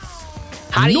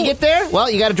 How do you get there? Well,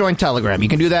 you got to join Telegram. You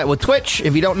can do that with Twitch.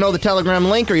 If you don't know the Telegram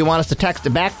link or you want us to text it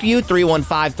back to you,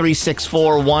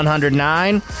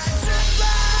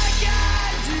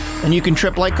 315-364-109. And you can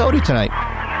trip like Cody tonight.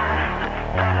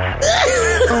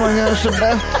 Oh my gosh, the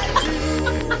best.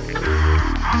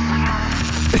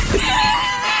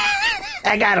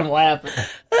 I got him laughing.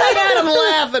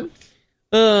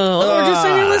 We're just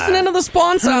saying you're listening to the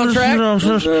Spawn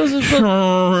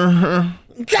soundtrack.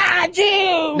 Got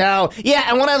you! No, yeah,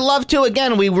 and what I love to,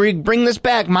 again, we bring this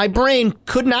back. My brain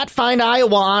could not find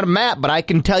Iowa on a map, but I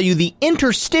can tell you the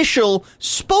interstitial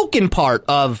spoken part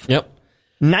of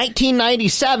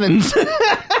 1997's.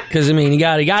 Because, I mean, you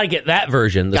got to get that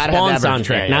version, the Spawn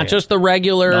soundtrack, not just the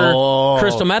regular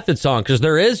Crystal Method song, because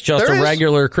there is just a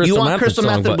regular Crystal Method song. You want Crystal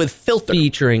Method with Filter.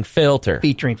 Featuring Filter.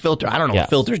 I don't know what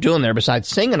Filter's doing there besides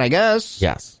singing, I guess.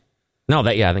 Yes. No,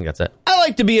 I think that's it. I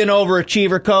like to be an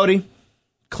overachiever, Cody.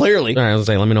 Clearly. All right, I was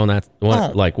saying, let me know that.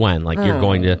 When? You're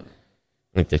going to.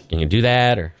 Can you do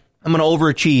that? Or I'm going to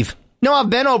overachieve. No, I've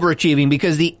been overachieving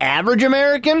because the average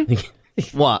American.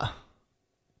 What?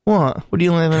 What are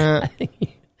you laughing at?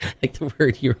 I think the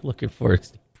word you're looking for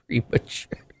is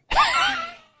premature.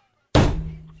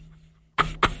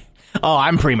 Oh,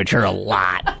 I'm premature a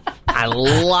lot,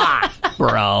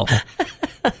 bro.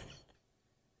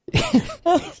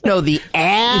 No, the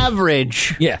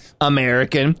average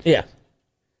American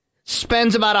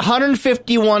spends about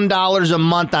 $151 a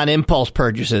month on impulse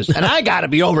purchases. And I got to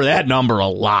be over that number a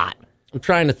lot. I'm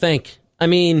trying to think. I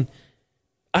mean,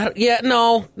 I don't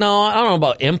know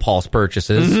about impulse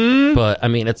purchases, but I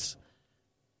mean, it's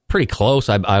pretty close,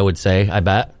 I would say, I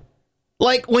bet.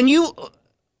 Like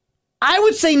I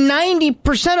would say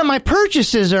 90% of my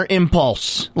purchases are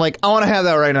impulse. Like, I want to have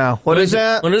that right now. What is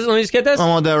that? What is it? Let me just get this. I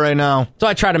want that right now. So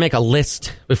I try to make a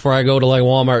list before I go to like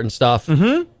Walmart and stuff.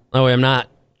 That way I'm not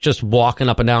just walking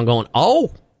up and down going,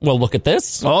 oh, well, look at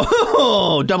this.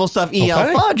 Oh, double stuff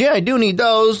EL fudge. Yeah, I do need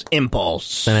those.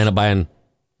 Impulse. Then I end up buying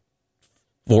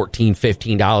 $14,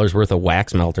 $15 worth of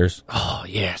wax melters. Oh,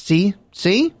 yeah. See?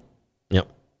 Yep.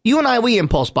 You and I, we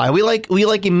impulse buy. We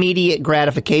like immediate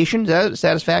gratification,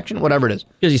 satisfaction, whatever it is.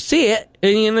 Because you see it,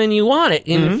 and then you want it.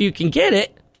 And if you can get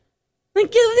it, then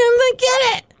get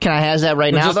it. Can I have that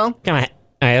right now, though? Can I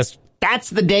ask?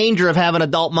 That's the danger of having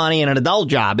adult money and an adult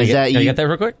job. Can you get that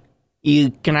real quick?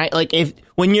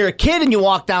 When you're a kid and you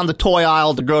walk down the toy aisle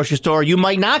at the grocery store, you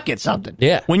might not get something.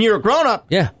 Yeah. When you're a grown up,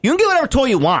 you can get whatever toy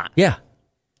you want. Yeah.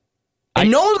 And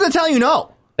no one's going to tell you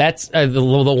no. That's the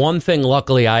one thing,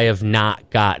 luckily, I have not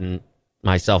gotten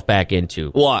myself back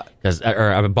into. What? Because I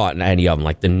haven't bought any of them,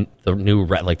 like the new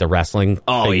like the wrestling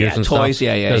figures and toys,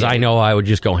 stuff. Because I know I would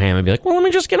just go ham and be like, well, let me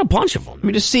just get a bunch of them. Let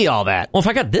me just see all that. Well, if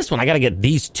I got this one, I got to get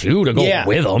these two to go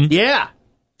with them. Yeah.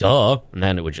 Duh. And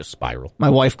then it would just spiral.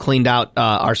 My wife cleaned out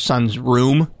our son's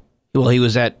room. Well, he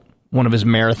was at one of his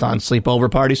marathon sleepover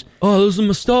parties. Oh, those are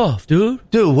my stuff, dude.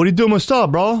 Dude, what are you doing with my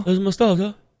stuff, bro? Those are my stuff,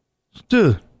 huh?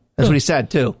 Dude. That's what he said,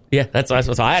 too. Yeah, that's why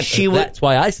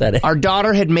I said it. Our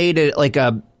daughter had made it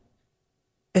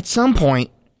at some point,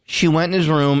 she went in his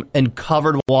room and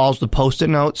covered walls with Post-it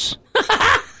notes.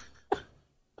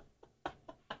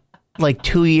 Like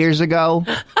 2 years ago.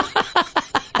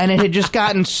 And it had just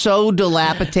gotten so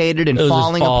dilapidated and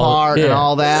falling apart and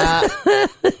all that.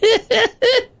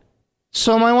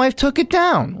 So my wife took it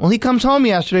down. Well, he comes home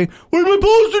yesterday. Where's my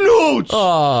Post-it notes?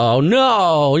 Oh,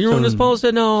 no. You ruined his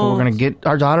Post-it notes. So we're going to get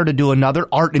our daughter to do another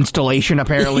art installation,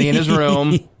 apparently, in his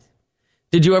room.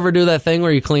 Did you ever do that thing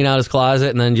where you clean out his closet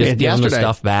and then just give him the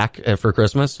stuff back for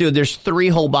Christmas? Dude, there's 3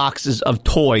 whole boxes of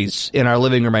toys in our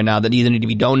living room right now that either need to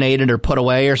be donated or put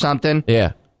away or something.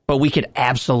 Yeah. But we could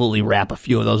absolutely wrap a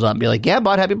few of those up and be like, yeah,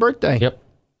 bud, happy birthday. Yep.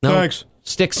 No, thanks.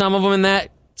 Stick some of them in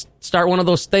that. Start one of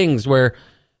those things where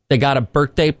they got a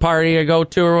birthday party to go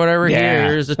to or whatever. Yeah.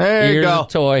 Here's a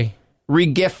toy.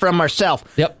 Re-gift from ourselves.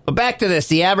 Yep. But back to this,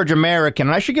 the average American,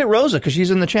 and I should get Rosa because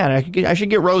she's in the chat. I should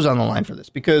get Rosa on the line for this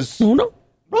because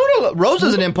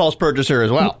Rosa's an impulse purchaser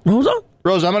as well.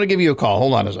 Rosa, I'm going to give you a call.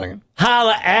 Hold on a second.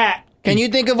 Holla at. Can you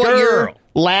think of what your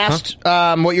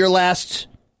last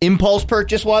impulse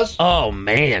purchase was? Oh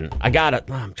man, I got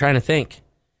it. I'm trying to think.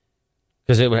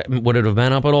 Because would it have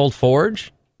been up at Old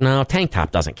Forge? No, tank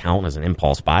top doesn't count as an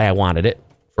impulse buy. I wanted it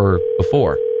for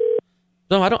before.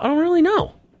 So I don't really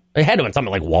know. It had to have been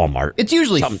something like Walmart. It's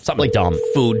usually something like dumb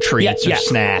food treats or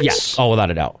snacks. Yes. Oh,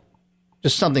 without a doubt.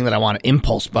 Just something that I want to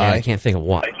impulse buy. Yeah, I can't think of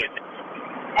what.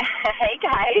 Hey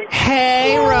guys.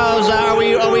 Hey Rosa, are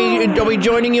we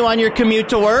joining you on your commute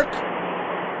to work?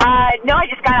 No, I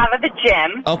just got out of the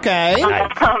gym. Okay.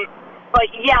 But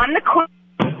yeah, I'm the queen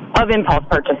of impulse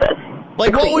purchases.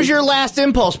 Like, what was your last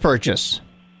impulse purchase?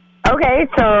 Okay,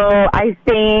 so I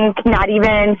think not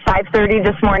even 5:30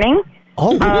 this morning.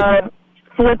 Oh,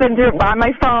 flipping through on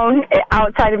my phone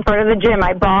outside in front of the gym,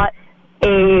 I bought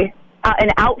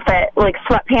an outfit, like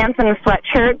sweatpants and a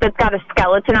sweatshirt that's got a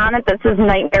skeleton on it that says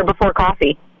Nightmare Before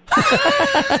Coffee.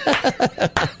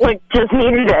 Like, just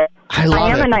needed it. I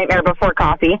am a Nightmare Before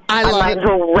Coffee. I might as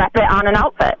well rep it on an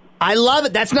outfit. I love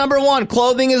it. That's number one.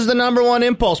 Clothing is the number one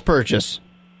impulse purchase.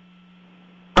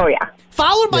 Oh, yeah.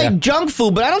 Followed by junk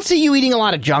food, but I don't see you eating a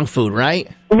lot of junk food, right?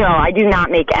 No, I do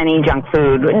not make any junk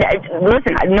food.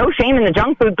 Listen, no shame in the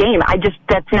junk food game.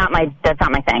 That's not my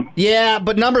thing. Yeah,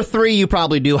 but number 3 you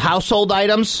probably do. Household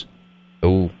items?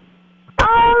 Ooh.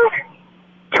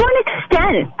 To an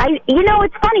extent.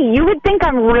 It's funny. You would think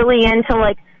I'm really into,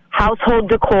 like, household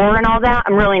decor and all that.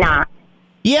 I'm really not.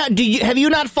 Yeah, have you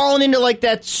not fallen into, like,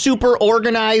 that super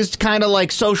organized kind of,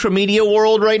 like, social media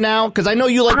world right now? Because I know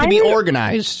you like to be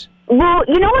organized. Well,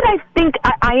 you know what I think?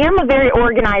 I am a very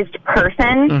organized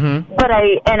person, but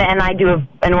I do have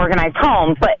an organized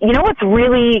home. But you know what's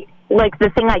really, like, the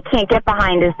thing I can't get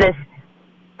behind is this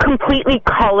completely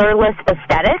colorless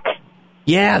aesthetic.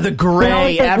 Yeah, the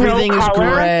gray. Everything is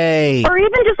gray. Or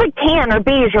even just, like, tan or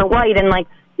beige or white. And, like,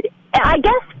 I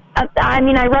guess, I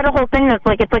read a whole thing that's,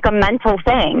 like, it's like a mental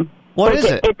thing. What is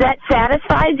it? If that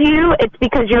satisfies you, it's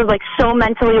because you're, like, so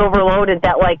mentally overloaded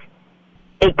that, like,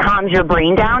 it calms your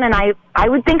brain down, and I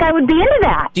would think I would be into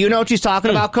that. Do you know what she's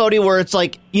talking about, Cody? Where it's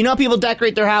like, people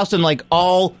decorate their house in, like,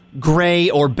 all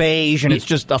gray or beige, and it's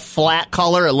just a flat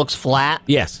color. It looks flat.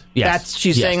 Yes.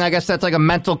 She's saying, I guess that's like a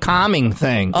mental calming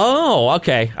thing. Oh,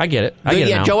 okay. I get it.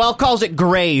 Yeah, Joelle calls it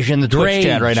greige in the Twitch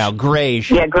chat right now. Greige.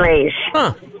 Yeah, greige.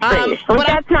 Huh. But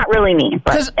that's not really me.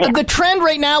 Because the trend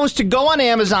right now is to go on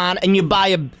Amazon and you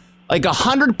buy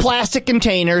 100 plastic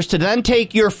containers to then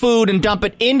take your food and dump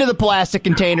it into the plastic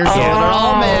containers so they're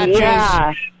all matches.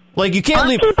 Yeah. Like, you can't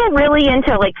leave. People really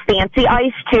into, like, fancy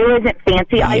ice, too? Isn't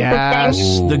fancy ice a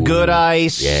thing? The good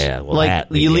ice. Yeah. Well,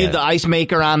 leave the ice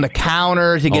maker on the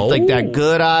counter to get, like, that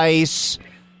good ice.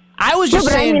 I was just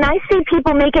saying. I see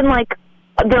people making, like,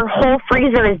 their whole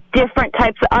freezer is different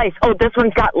types of ice. Oh, this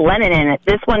one's got lemon in it.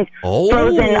 This one's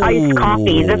frozen iced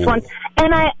coffee. This one's...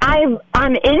 And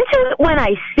I'm into it when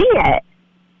I see it.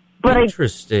 But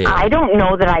interesting. I don't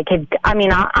know that I could... I'm going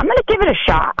to give it a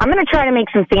shot. I'm going to try to make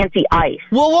some fancy ice.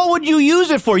 Well, what would you use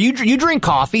it for? You drink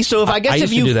coffee, so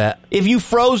if you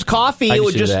froze coffee,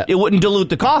 it wouldn't dilute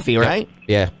the coffee, right?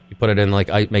 Yeah. You put it in,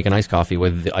 like, make an iced coffee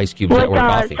with the ice cubes that were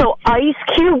coffee. So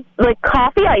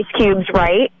coffee ice cubes,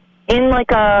 right? In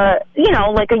like a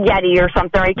Yeti or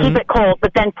something, right? Keep it cold,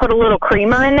 but then put a little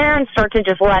creamer in there and start to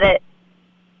just let it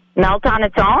melt on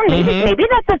its own. Maybe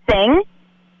that's a thing.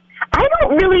 I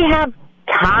don't really have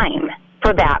time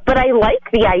for that, but I like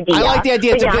the idea. I like the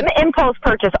idea. I'm an impulse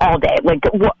purchase all day. Like,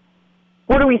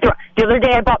 what are we throwing? The other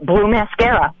day I bought blue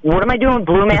mascara. What am I doing with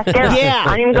blue mascara? Yeah.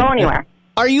 I don't even go anywhere.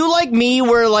 Are you like me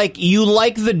where, like, you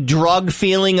like the drug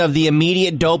feeling of the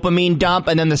immediate dopamine dump,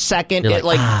 and then the second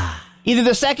either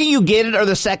the second you get it or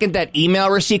the second that email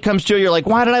receipt comes to you, you're like,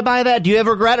 why did I buy that? Do you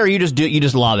ever regret it, or you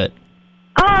just love it?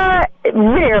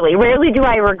 Rarely do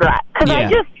I regret.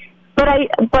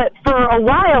 But for a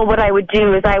while, what I would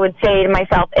do is I would say to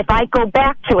myself, if I go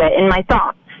back to it in my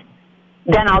thoughts,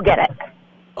 then I'll get it.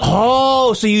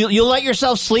 Oh, so you let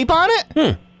yourself sleep on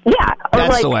it? Yeah.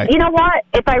 That's the way. You know what?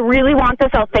 If I really want this,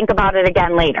 I'll think about it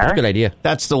again later. That's a good idea.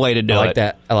 That's the way to do it.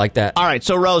 I like that. All right,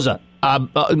 so Rosa,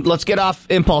 let's get off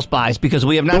impulse buys because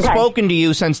we have not spoken to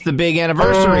you since the big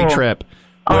anniversary trip.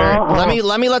 Where let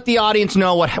me let the audience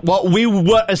know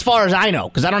what as far as I know,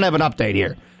 because I don't have an update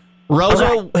here.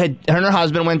 Rosa and her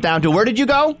husband went down to, where did you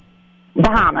go?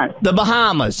 Bahamas. The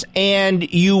Bahamas.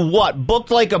 And you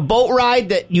booked like a boat ride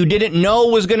that you didn't know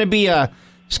was going to be a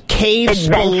cave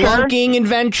spelunking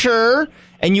adventure,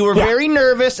 and you were very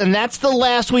nervous, and that's the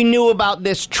last we knew about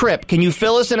this trip. Can you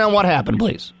fill us in on what happened,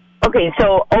 please? Okay,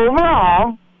 so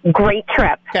overall, great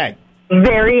trip. Okay.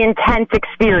 Very intense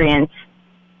experience.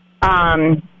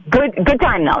 Good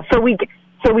time though. So we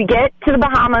get to the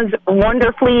Bahamas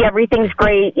wonderfully. Everything's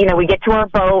great. You know, we get to our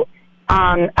boat.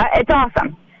 It's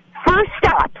awesome. First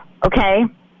stop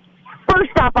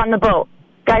on the boat.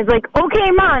 Guy's like,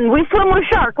 okay, man, we swim with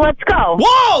shark. Let's go.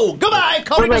 Whoa! Goodbye.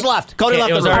 Cody just left. Cody left.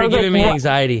 It was already giving me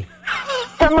anxiety.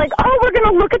 So I'm like, oh, we're going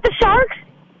to look at the sharks?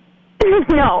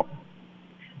 No.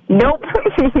 Nope.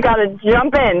 You got to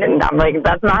jump in. And I'm like,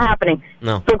 that's not happening.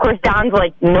 No. So, of course, Don's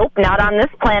like, nope, not on this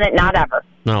planet, not ever.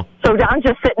 No. So Don's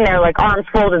just sitting there, like, arms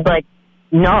folded, like,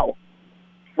 no.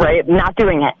 Right? Not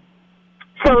doing it.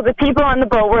 So the people on the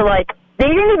boat were like, they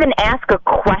didn't even ask a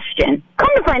question. Come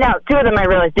to find out, two of them I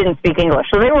realized didn't speak English,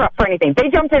 so they were up for anything. They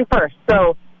jumped in first,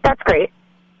 so that's great.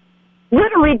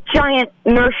 literally giant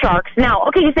nurse sharks. Now,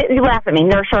 okay, you laugh at me,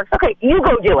 nurse sharks. Okay, you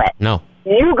go do it. No.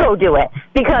 You go do it,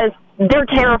 because they're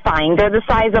terrifying. They're the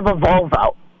size of a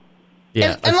Volvo.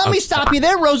 Yeah, and let me stop you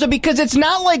there, Rosa, because it's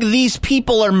not like these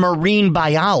people are marine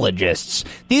biologists.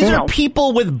 These are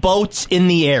people with boats in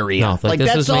the area. No, like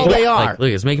that's all they are. Like,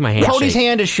 look, it's making my hand Cody's shake.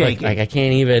 hand is shaking. Like I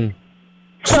can't even...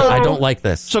 I don't like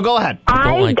this. So go ahead.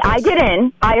 I get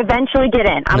in. I eventually get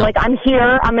in. I'm like, I'm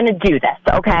here. I'm going to do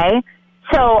this, okay?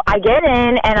 So I get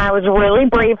in, and I was really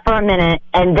brave for a minute,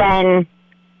 and then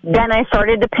I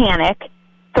started to panic.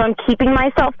 So I'm keeping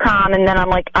myself calm, and then I'm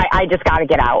like, I just got to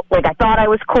get out. Like, I thought I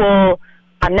was cool.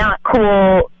 I'm not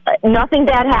cool. Nothing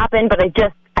bad happened, but I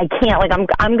can't. Like,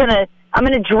 I'm gonna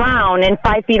drown in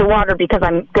 5 feet of water because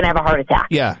I'm gonna have a heart attack.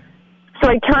 Yeah. So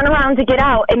I turn around to get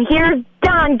out, and here's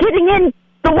Don getting in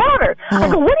the water. I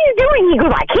go, what are you doing? He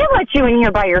goes, I can't let you in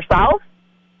here by yourself.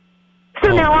 So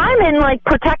now I'm in, like,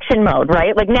 protection mode,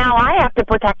 right? Like, now I have to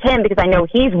protect him because I know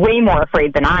he's way more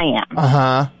afraid than I am.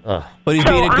 Uh-huh. But he's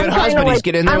being a good husband. He's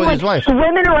getting in there with his wife.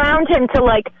 Swimming around him to,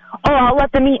 like, I'll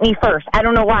let them eat me first. I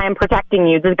don't know why I'm protecting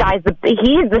you. This guy's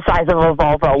he's the size of a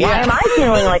Volvo. Why am I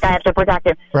feeling like I have to protect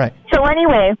him? Right. So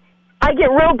anyway, I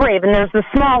get real brave, and there's the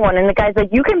small one, and the guy's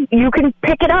like, you can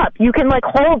pick it up. You can, like,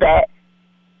 hold it.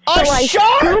 So I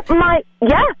scoop my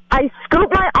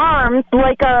arms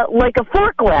like a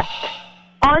forklift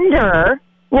under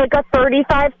like a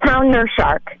 35-pound nurse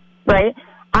shark, right?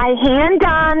 I hand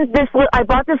on this. I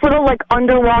bought this little like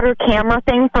underwater camera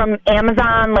thing from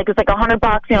Amazon. Like it's like $100,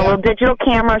 a little digital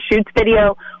camera, shoots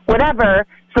video, whatever.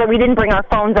 So that we didn't bring our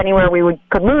phones anywhere. We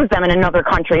could lose them in another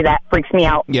country. That freaks me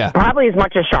out. Yeah, probably as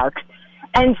much as sharks.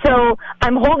 And so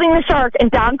I'm holding the shark,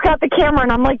 and Don's got the camera,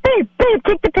 and I'm like, babe,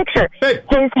 take the picture. Babe.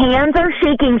 His hands are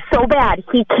shaking so bad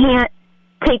he can't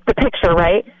take the picture,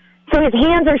 right? So his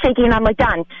hands are shaking, and I'm like,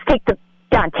 Don, take the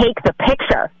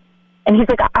picture. And he's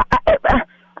like,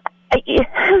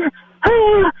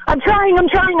 I'm trying.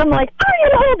 I'm like, I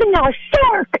am holding a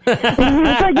shark. And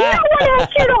he's like, no one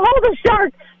asked you to hold a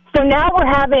shark. So now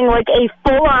we're having like a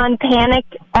full-on panic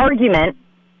argument,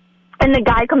 and the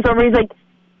guy comes over, he's like,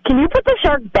 can you put the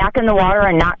shark back in the water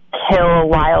and not kill a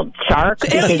wild shark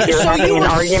because you're having an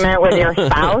argument with your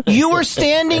spouse? You were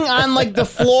standing on, like, the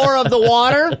floor of the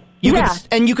water?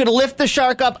 You could lift the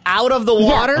shark up out of the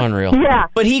water? Yeah. Unreal. Yeah.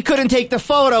 But he couldn't take the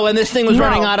photo, and this thing was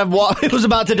running out of water. It was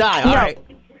about to die. All right.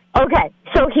 Okay.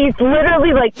 So he's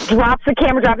literally, like, drops the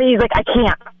camera, drops it. He's like, I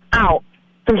can't. Out.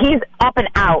 So he's up and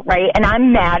out, right? And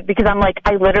I'm mad because I'm like,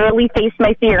 I literally faced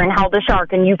my fear and held the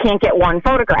shark, and you can't get one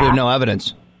photograph. We have no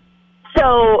evidence.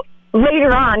 So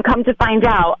later on, come to find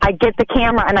out, I get the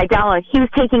camera and I download. He was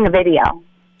taking a video.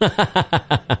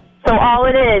 So all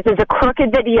it is a crooked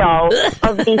video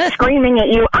of me screaming at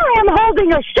you, I am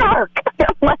holding a shark.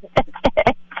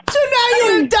 So now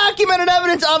you have documented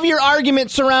evidence of your argument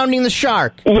surrounding the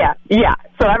shark. Yeah.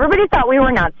 So everybody thought we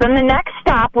were nuts. Then the next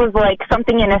stop was like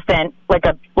something innocent, like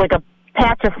a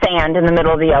patch of sand in the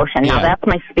middle of the ocean. Now that's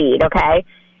my speed, okay?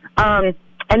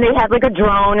 And they had like a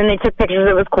drone, and they took pictures.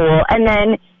 It was cool. And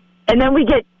then we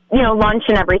get, lunch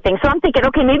and everything. So I'm thinking,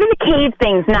 okay, maybe the cave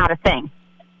thing's not a thing.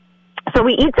 So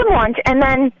we eat some lunch, and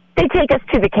then they take us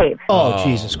to the cave. Oh,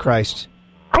 Jesus Christ.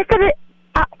 I got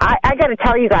to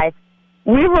tell you guys,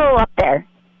 we roll up there,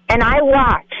 and I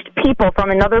watched people from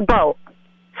another boat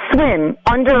swim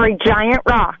under a giant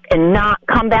rock and not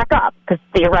come back up, because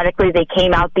theoretically they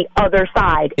came out the other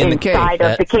side inside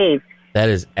of the cave. That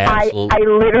is absolutely... I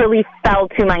literally fell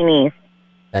to my knees.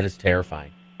 That is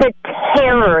terrifying. The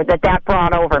terror that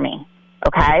brought over me,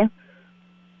 okay?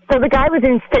 So the guy was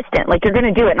insistent, like, you're going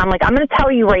to do it. And I'm like, I'm going to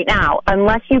tell you right now,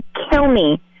 unless you kill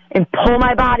me and pull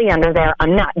my body under there,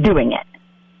 I'm not doing it.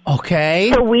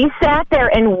 Okay. So we sat there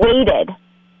and waited.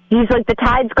 He's like, the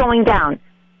tide's going down.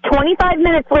 25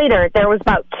 minutes later, there was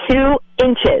about 2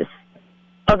 inches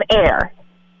of air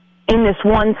in this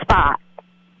one spot.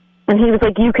 And he was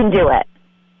like, you can do it.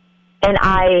 And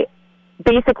I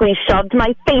basically shoved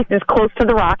my face as close to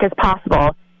the rock as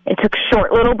possible and took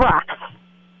short little breaths.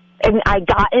 And I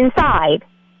got inside,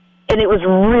 and it was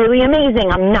really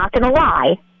amazing. I'm not going to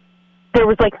lie. There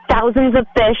was like thousands of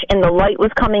fish, and the light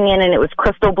was coming in, and it was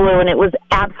crystal blue, and it was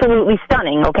absolutely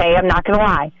stunning, okay? I'm not going to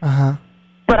lie. Uh-huh.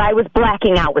 But I was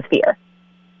blacking out with fear.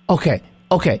 Okay,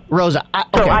 Rosa.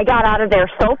 So I got out of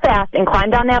there so fast and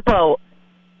climbed on that boat.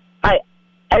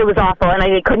 It was awful, and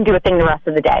I couldn't do a thing the rest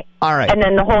of the day. All right. And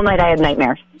then the whole night I had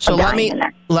nightmares. So let me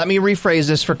rephrase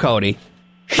this for Cody.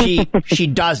 She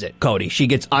does it, Cody. She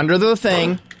gets under the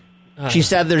thing. She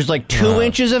said there's like 2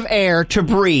 inches of air to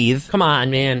breathe. Come on,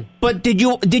 man. But did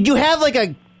you have like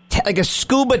a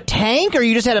scuba tank, or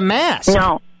you just had a mask?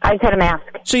 I just had a mask.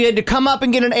 So you had to come up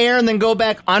and get an air and then go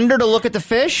back under to look at the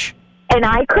fish? And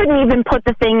I couldn't even put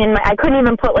the thing in I couldn't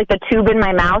even put, like, the tube in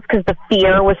my mouth because the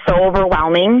fear was so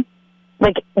overwhelming.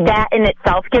 Like, that in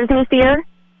itself gives me fear.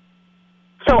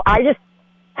 So I just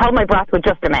held my breath with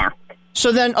just a mask.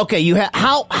 So then, okay, you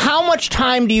how much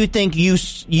time do you think you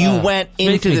went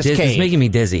into this cave? It's making me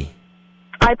dizzy.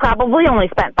 I probably only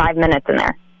spent 5 minutes in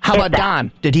there. How about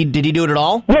Don? Did he do it at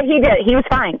all? Yeah, he did. He was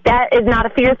fine. That is not a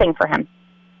fear thing for him.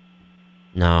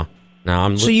 No.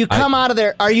 So you come out of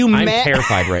there. Are you mad? I'm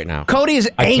terrified right now. Cody is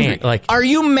angry. Are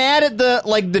you mad at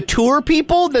the tour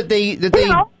people that they?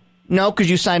 No, because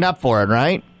you signed up for it,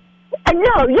 right?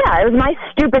 No, yeah, it was my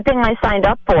stupid thing I signed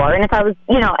up for, and if I was,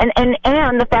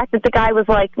 and the fact that the guy was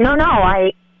like, no,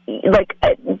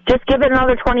 just give it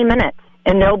another 20 minutes,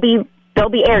 and there'll be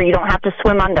air. You don't have to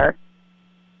swim under.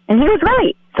 And he was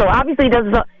right. So obviously,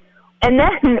 and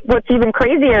then what's even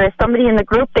crazier is somebody in the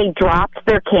group, they dropped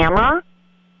their camera.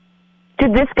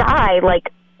 Dude, this guy,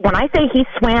 like, when I say he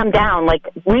swam down, like,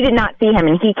 we did not see him,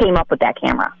 and he came up with that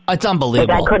camera. It's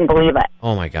unbelievable. Like, I couldn't believe it.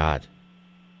 Oh, my God.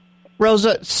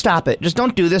 Rosa, stop it. Just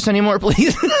don't do this anymore,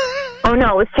 please. Oh,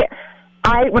 no.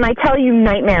 When I tell you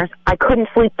nightmares, I couldn't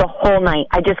sleep the whole night.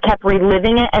 I just kept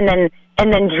reliving it and then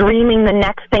dreaming the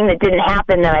next thing that didn't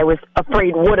happen that I was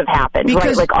afraid would have happened.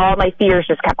 Because, right? Like, all my fears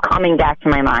just kept coming back to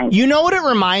my mind. You know what it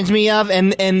reminds me of?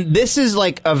 And this is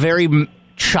like a very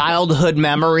childhood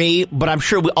memory, but I'm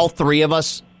sure all three of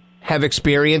us have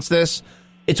experienced this.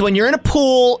 It's when you're in a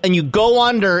pool and you go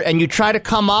under and you try to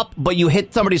come up, but you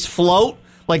hit somebody's float.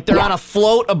 Like they're on a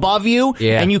float above you,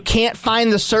 and you can't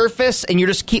find the surface, and you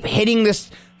just keep hitting this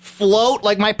float.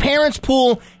 Like my parents'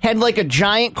 pool had like a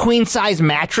giant queen-size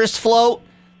mattress float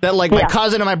that like my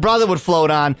cousin and my brother would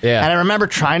float on. Yeah. And I remember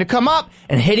trying to come up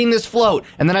and hitting this float,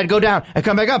 and then I'd go down, I'd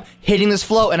come back up, hitting this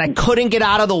float, and I couldn't get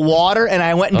out of the water, and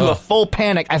I went into a full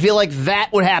panic. I feel like that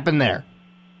would happen there.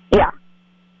 Yeah.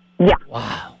 Yeah.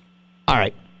 Wow. All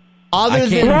right. Other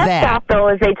than that, stop, though,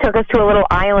 is they took us to a little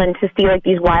island to see like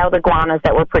these wild iguanas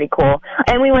that were pretty cool,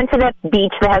 and we went to that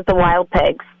beach that has the wild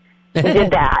pigs. We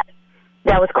did that.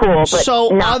 That was cool, but so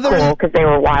not cool because they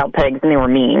were wild pigs and they were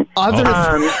mean. Other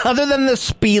than the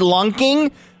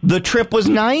spelunking, the trip was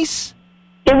nice.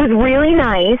 It was really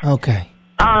nice. Okay.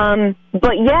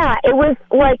 But yeah, it was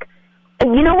like,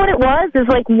 you know what it was? Is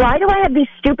like, why do I have these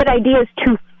stupid ideas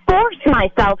to force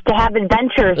myself to have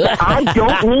adventures that I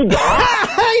don't need to have?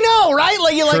 I know, right?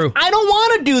 Like you're like, I don't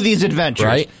want to do these adventures.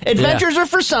 Right? Adventures are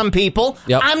for some people.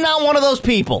 Yep. I'm not one of those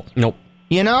people. Nope.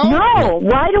 You know? No.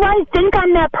 Why do I think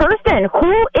I'm that person?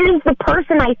 Who is the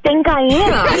person I think I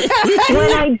am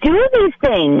when I do these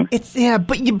things?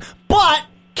 But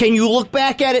can you look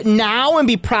back at it now and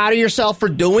be proud of yourself for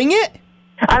doing it?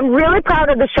 I'm really proud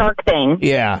of the shark thing.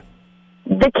 Yeah.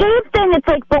 The cave thing, it's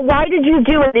like, but why did you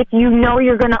do it if you know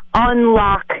you're going to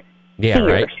unlock fears?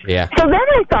 Right. Yeah. So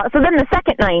then the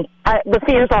second night, the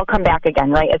fears all come back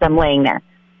again, right, as I'm laying there.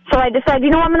 So I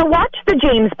decided, I'm going to watch the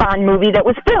James Bond movie that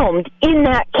was filmed in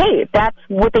that cave. That's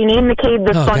what they named the cave,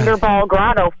 the Thunderball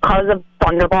Grotto, because of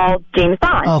Thunderball James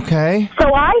Bond. Okay.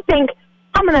 So I think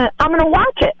I'm gonna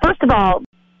watch it. First of all,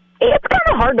 it's kind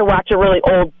of hard to watch a really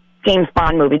old James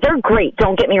Bond movie. They're great,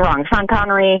 don't get me wrong. Sean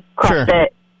Connery, crushed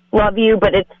it. Love you,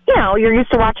 but it's, you're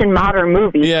used to watching modern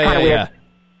movies. Yeah. Weird.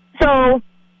 So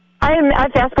I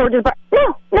fast forward to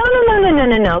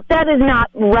no. That is not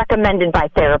recommended by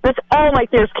therapists. All my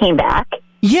fears came back.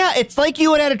 Yeah, it's like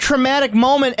you had a traumatic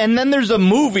moment, and then there's a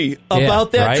movie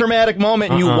about that traumatic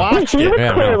moment, and you watched it. He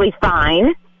was clearly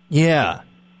fine. Yeah.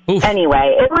 Oof.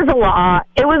 Anyway, it was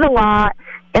a lot.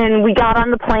 And we got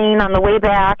on the plane on the way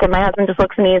back, and my husband just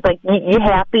looks at me. He's like, "You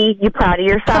happy? You proud of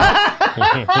yourself?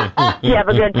 You have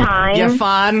a good time? You have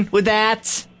fun with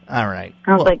that?" All right.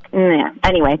 I was like, nah.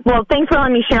 Anyway, well, thanks for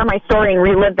letting me share my story and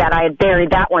relive that. I had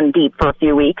buried that one deep for a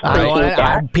few weeks.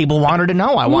 People wanted to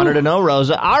know. I wanted to know,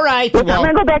 Rosa. All right. Listen, I'm going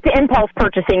to go back to impulse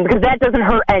purchasing because that doesn't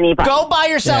hurt anybody. Go buy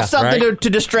yourself something to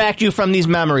distract you from these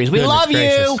memories. We love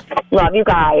you. Love you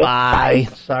guys. Bye.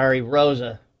 Sorry,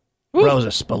 Rosa. Woo. Rosa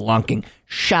spelunking.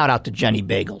 Shout out to Jenny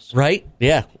Bagels. Right?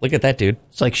 Yeah. Look at that, dude.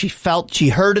 It's like she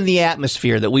heard in the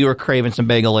atmosphere that we were craving some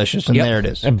Bagelicious, and there it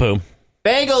is. And boom.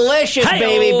 Bagelicious,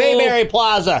 baby. Bayberry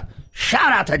Plaza.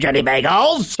 Shout out to Jenny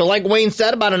Bagels. So like Wayne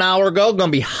said about an hour ago, going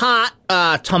to be hot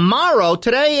tomorrow,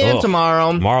 today and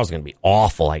tomorrow. Tomorrow's going to be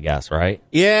awful, I guess, right?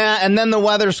 Yeah, and then the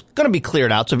weather's going to be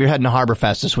cleared out. So if you're heading to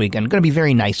Harborfest this weekend, going to be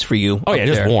very nice for you. Oh, yeah,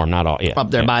 just warm, not all. Yeah,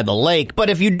 up there by the lake. But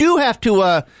if you do have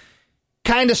to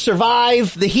kind of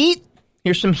survive the heat,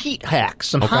 here's some heat hacks,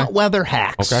 some hot weather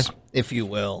hacks, if you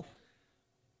will.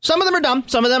 Some of them are dumb.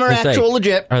 Some of them are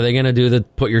legit. Are they going to do the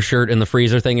put your shirt in the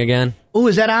freezer thing again? Oh,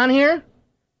 is that on here?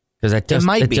 Because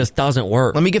it just doesn't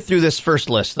work. Let me get through this first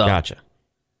list, though. Gotcha.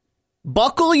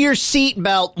 Buckle your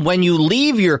seatbelt when you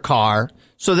leave your car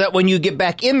so that when you get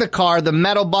back in the car, the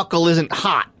metal buckle isn't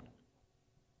hot.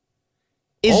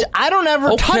 I don't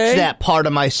ever touch that part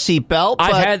of my seatbelt.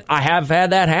 I have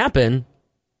had that happen.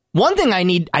 One thing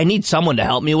I need someone to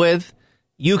help me with.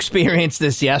 You experienced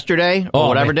this yesterday or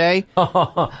whatever day.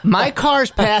 My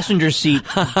car's passenger seat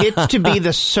gets to be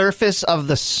the surface of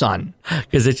the sun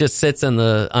because it just sits in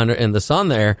the sun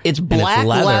there. It's black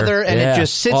leather and it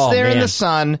just sits there in the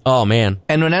sun. Oh man!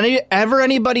 And whenever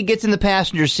anybody gets in the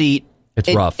passenger seat,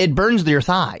 it's rough. It burns their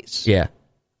thighs. Yeah.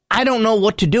 I don't know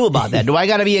what to do about that. Do I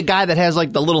got to be a guy that has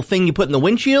like the little thing you put in the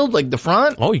windshield, like the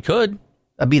front? Oh, you could.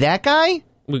 I'd be that guy.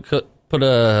 We could put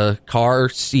a car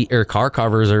seat or car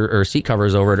covers or seat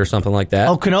covers over it or something like that.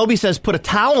 Oh, Kenobi says put a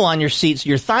towel on your seat so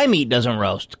your thigh meat doesn't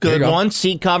roast. Good one.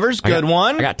 Seat covers. Good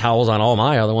one. I got towels on all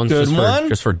my other ones. Good one.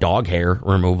 Just for dog hair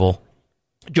removal.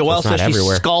 Joelle says she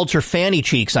scalds her fanny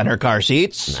cheeks on her car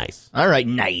seats. Nice. All right.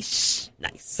 Nice.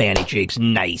 Fanny cheeks.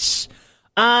 Nice.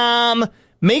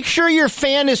 Make sure your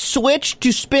fan is switched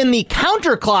to spin the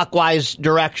counterclockwise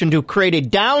direction to create a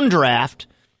downdraft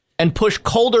and push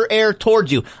colder air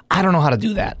towards you. I don't know how to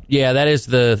do that. Yeah, that is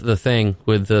the thing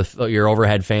with your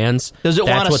overhead fans. Does it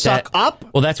want to suck up?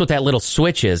 Well, that's what that little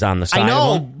switch is on the side. I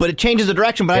know, of them. but it changes the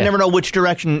direction, but I never know which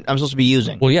direction I'm supposed to be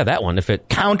using. Well, yeah, that one. If it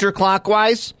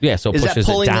counterclockwise? Yeah, so it pushes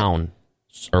it down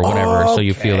or whatever, so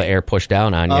you feel the air push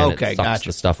down on you and it sucks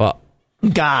the stuff up.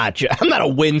 Gotcha. I'm not a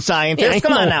wind scientist. Yeah,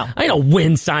 Come on now. I ain't a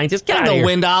wind scientist. I'm no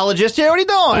windologist here. What are you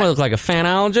doing? I look like a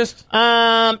fanologist.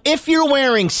 If you're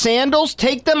wearing sandals,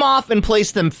 take them off and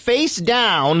place them face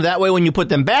down. That way when you put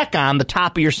them back on, the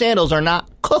top of your sandals are not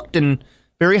cooked and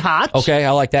very hot. Okay, I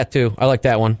like that too. I like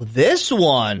that one. This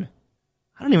one,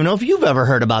 I don't even know if you've ever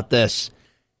heard about this.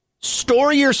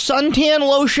 Store your suntan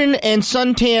lotion and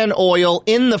suntan oil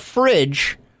in the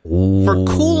fridge for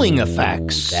cooling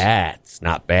effects. That's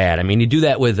not bad. I mean, you do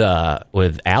that with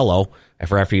aloe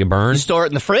after you burn. You store it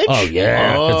in the fridge? Oh,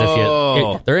 yeah.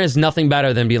 Because there is nothing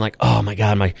better than being like, oh, my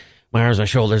God, my arms, my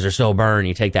shoulders are so burned.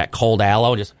 You take that cold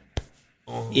aloe and just...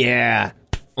 Yeah.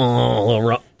 A little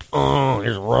rough.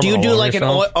 Do you do like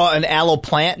an aloe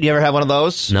plant? Do you ever have one of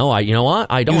those? No, you know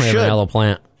what? I don't have an aloe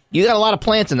plant. You got a lot of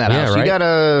plants in that house. Right? You got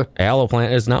a... Aloe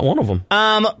plant is not one of them.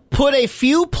 Put a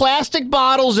few plastic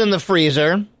bottles in the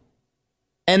freezer.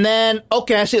 And then,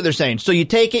 okay, I see what they're saying. So you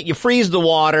take it, you freeze the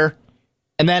water,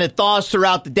 and then it thaws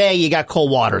throughout the day. You got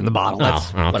cold water in the bottle.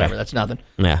 That's whatever. That's nothing.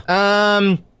 Yeah.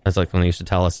 That's like when they used to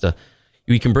tell us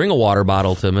you can bring a water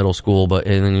bottle to middle school,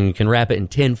 and then you can wrap it in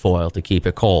tin foil to keep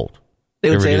it cold.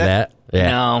 They would say that? Yeah.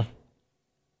 No.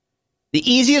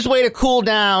 The easiest way to cool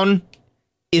down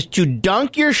is to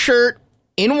dunk your shirt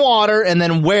in water and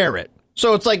then wear it.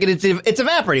 So it's like it's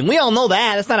evaporating. We all know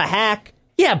that. It's not a hack.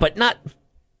 Yeah, but not.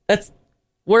 That's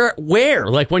where?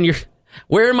 Like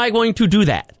where am I going to do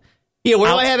that? Yeah,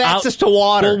 where do I have access to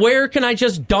water? Well, where can I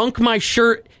just dunk my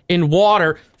shirt in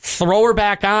water, throw her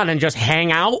back on, and just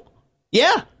hang out?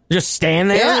 Yeah, just stand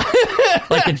there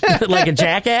like a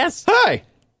jackass. Hi.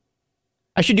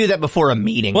 I should do that before a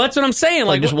meeting. Well, that's what I'm saying.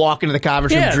 Like just walk into the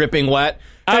conference room dripping wet.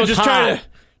 I was just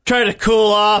trying to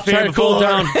cool off. Trying to cool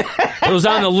down. It was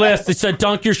on the list. It said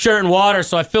dunk your shirt in water,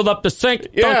 so I filled up the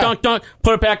sink. Dunk,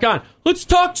 put it back on. Let's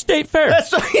talk State Fair.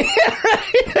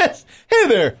 Yes. Hey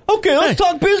there. Okay, let's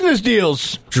talk business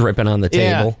deals. Dripping on the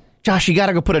table. Yeah. Josh, you got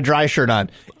to go put a dry shirt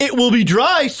on. It will be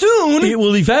dry soon. It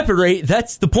will evaporate.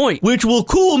 That's the point. Which will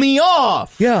cool me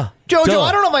off. Yeah. Jojo,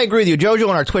 I don't know if I agree with you. Jojo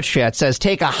in our Twitch chat says,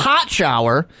 take a hot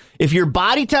shower. If your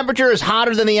body temperature is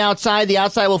hotter than the outside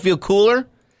will feel cooler.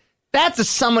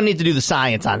 Someone needs to do the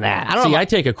science on that. I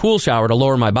take a cool shower to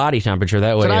lower my body temperature.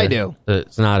 That way, that's what I do.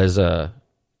 It's not as, like,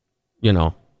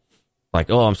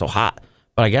 oh, I'm so hot.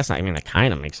 But I guess, it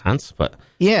kind of makes sense. But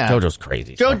yeah, Jojo's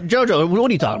crazy. Jojo, what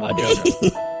are you talking about,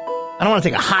 Jojo? I don't want to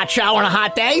take a hot shower on a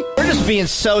hot day. We're just being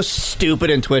so stupid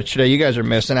in Twitch today. You guys are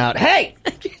missing out. Hey!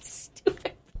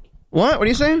 Stupid. What? What are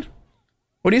you saying?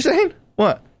 What are you saying?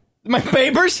 What? My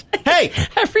papers? Hey!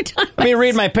 Every time. Let me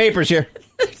read my papers here.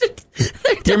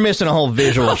 You're missing a whole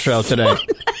visual show today.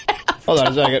 Hold on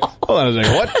a second.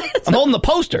 What? I'm holding the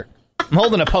poster. I'm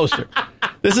holding a poster.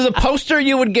 This is a poster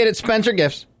you would get at Spencer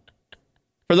Gifts.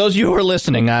 For those of you who are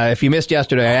listening, if you missed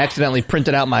yesterday, I accidentally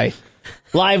printed out my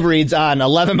live reads on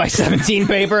 11 by 17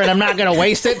 paper, and I'm not going to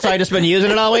waste it, so I've just been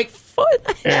using it all week.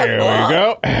 Here we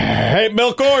go. Hey,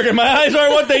 Bill Corgan, my eyes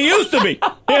aren't what they used to be. You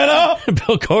know?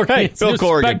 Bill Corgan. Hey, Bill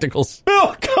Corgan. Spectacles.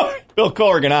 Bill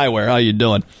Corgan eyewear. How you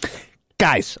doing?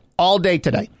 Guys, all day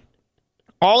today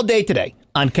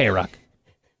on K-Rock,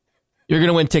 You're going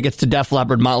to win tickets to Def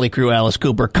Leppard, Motley Crue, Alice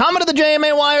Cooper. Coming to the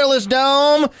JMA Wireless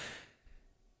Dome.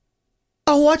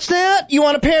 Oh, what's that? You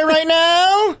want a pair right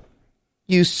now?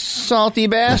 You salty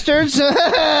bastards.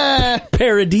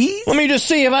 Paradise? Let me just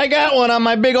see if I got one on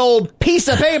my big old piece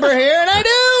of paper here, and I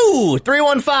do.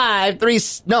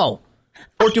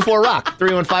 424-rock.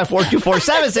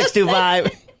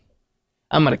 315-424-7625.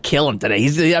 I'm going to kill him today.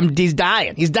 He's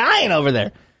dying. He's dying over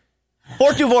there.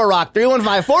 424-rock.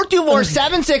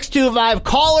 315-424-7625.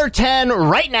 Caller 10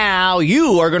 right now.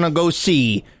 You are going to go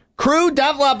see Crew,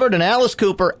 Def Leppard, and Alice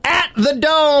Cooper at the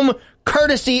Dome,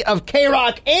 courtesy of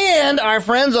K-Rock and our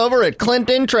friends over at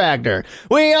Clinton Tractor.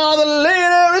 We are the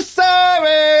leader of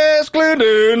service,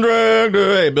 Clinton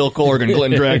Tractor. Hey, Bill Corgan,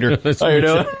 Clinton Tractor. How you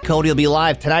doing? Cody will be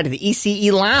live tonight at the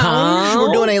ECE Lounge.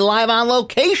 We're doing a live on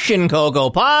location Cocoa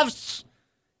Puffs.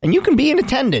 And you can be in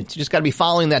attendance. You just got to be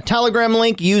following that Telegram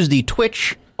link. Use the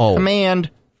Twitch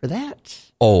command for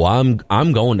that. Oh, I'm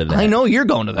going to that. I know you're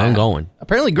going to that. I'm going.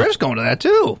 Apparently Griff's going to that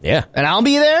too. Yeah. And I'll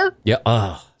be there. Yeah.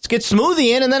 Let's get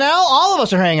Smoothie in, and then all of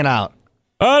us are hanging out.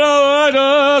 I don't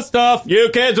like stuff.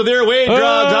 You kids with your weed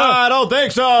drugs, I don't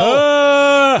think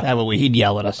so. He'd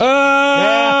yell at us.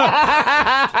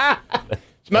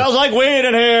 Smells like weed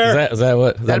in here. Is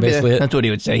that basically it? That's what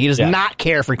he would say. He does not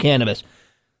care for cannabis.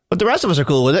 But the rest of us are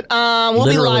cool with it. We'll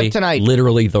be live tonight.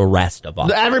 Literally the rest of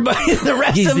us. Everybody, the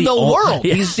rest of the world.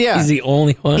 Yeah, he's the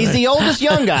only one. He's the oldest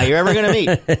young guy you're ever going to meet.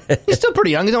 He's still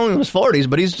pretty young. He's only in his 40s,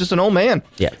 but he's just an old man.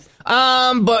 Yes.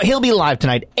 But he'll be live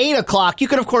tonight, 8 o'clock. You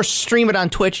can, of course, stream it on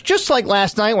Twitch, just like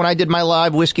last night when I did my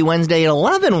live Whiskey Wednesday at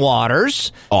 11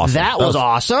 Waters. Awesome. That was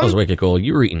awesome. That was wicked cool.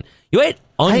 You ate onions,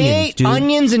 I ate dude.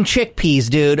 onions and chickpeas,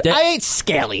 dude. I ate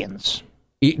scallions.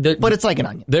 But it's like an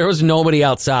onion. There was nobody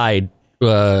outside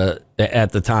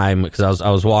at the time because I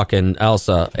was walking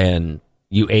Elsa, and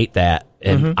you ate that,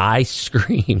 and I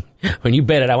screamed when you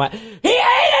bit it. I went, "He ate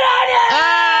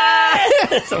an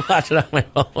onion!" So I watched it on my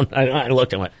phone. I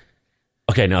looked and went,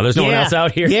 "Okay, no, there's no one else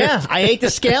out here." Yeah, I ate the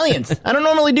scallions. I don't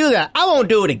normally do that. I won't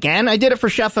do it again. I did it for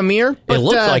Chef Amir. But, it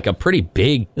looked like a pretty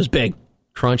big. It was big,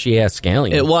 crunchy ass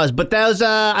scallion. It was, but that was.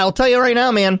 I'll tell you right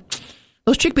now, man.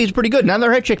 Those chickpeas are pretty good. I've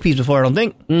never had chickpeas before, I don't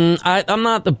think. I'm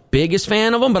not the biggest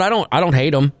fan of them, but I don't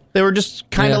hate them. They were just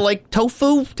kind of like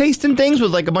tofu tasting things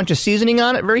with like a bunch of seasoning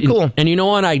on it. Very cool. And you know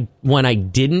what? When I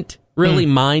didn't really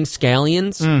mind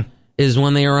scallions is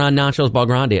when they were on Nachos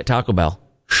Belgrande at Taco Bell.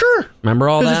 Sure. Remember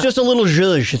all that? It's just a little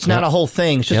zhuzh. It's not a whole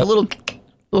thing. It's just a little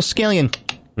scallion.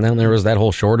 And then there was that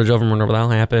whole shortage of them whenever that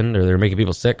happened, or they were making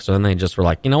people sick. So then they just were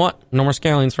like, you know what? No more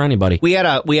scallions for anybody. We had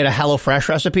a HelloFresh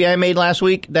recipe I made last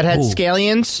week that had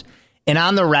scallions, and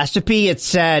on the recipe it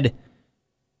said,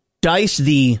 dice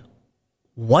the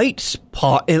white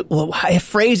part. I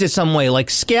phrased it some way like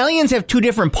scallions have two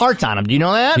different parts on them. Do you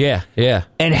know that? Yeah.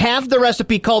 And half the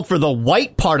recipe called for the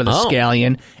white part of the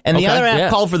scallion, and the other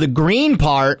half called for the green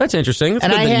part. That's interesting. It's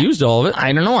good they used all of it.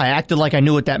 I don't know. I acted like I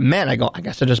knew what that meant. I go, I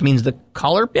guess it just means the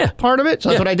color part of it. So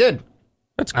that's what I did.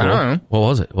 That's cool. I don't know. What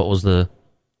was it? What was the...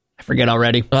 I forget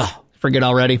already.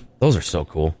 Those are so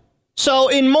cool. So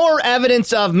in more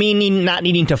evidence of me not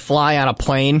needing to fly on a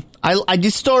plane,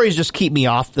 these stories just keep me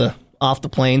off the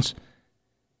planes.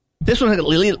 This one at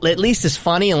least is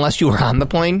funny unless you were on the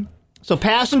plane. So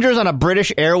passengers on a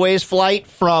British Airways flight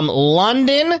from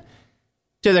London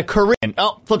to the Caribbean.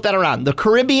 Oh, flip that around. The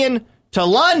Caribbean to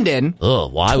London. Oh,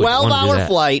 why would 12-hour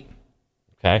flight.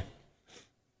 Okay.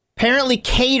 Apparently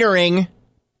catering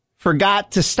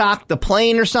forgot to stock the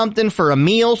plane or something for a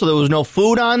meal, so there was no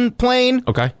food on the plane.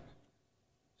 Okay.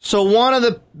 So one of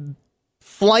the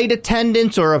flight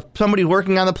attendants or somebody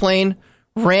working on the plane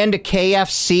ran to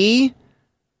KFC,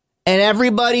 and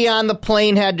everybody on the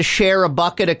plane had to share a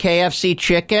bucket of KFC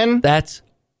chicken. That's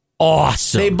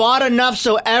awesome. They bought enough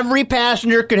so every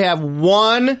passenger could have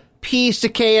one piece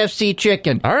of KFC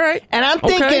chicken. All right. And I'm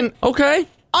thinking, okay.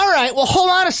 All right, well, hold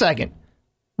on a second.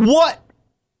 What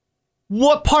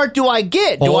part do I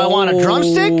get? Do I want a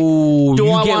drumstick?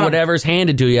 Do I get whatever's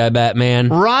handed to you, I bet, man.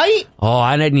 Right? Oh,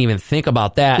 I didn't even think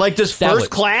about that. Like, does first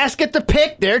class get to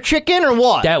pick their chicken or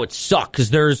what? That would suck, because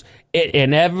there's,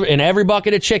 in every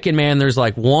bucket of chicken, man, there's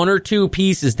like one or two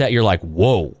pieces that you're like,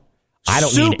 whoa, I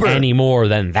don't need any more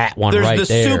than that one right there. There's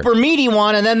the super meaty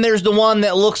one, and then there's the one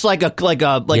that looks like a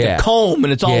comb,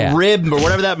 and it's all ribbed or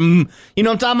whatever that, you know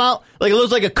what I'm talking about? Like, it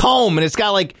looks like a comb, and it's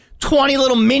got like 20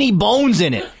 little mini bones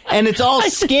in it, and it's all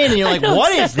skin, and you're like,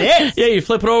 what is this? Yeah, you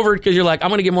flip it over because you're like, I'm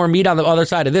going to get more meat on the other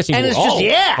side of this. And it's just,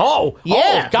 God.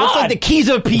 It's like the keys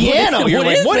of a piano. You're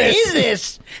like, what is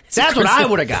this? That's what I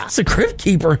would have got. It's a Crypt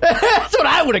Keeper. That's what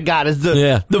I would have got, is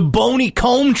the bony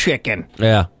comb chicken.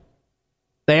 Yeah.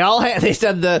 They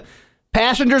said the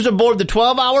Passengers aboard the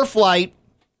 12-hour flight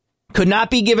could not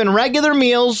be given regular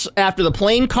meals after the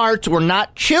plane carts were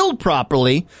not chilled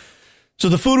properly. So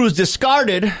the food was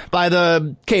discarded by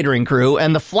the catering crew,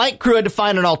 and the flight crew had to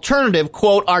find an alternative.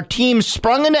 Quote, our team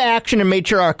sprung into action and made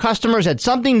sure our customers had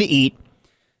something to eat.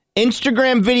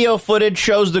 Instagram video footage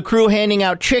shows the crew handing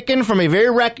out chicken from a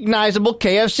very recognizable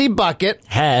KFC bucket.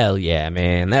 Hell yeah,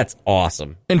 man. That's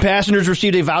awesome. And passengers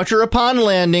received a voucher upon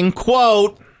landing.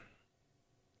 Quote,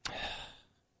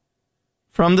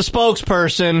 from the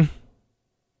spokesperson,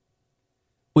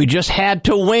 we just had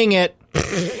to wing it.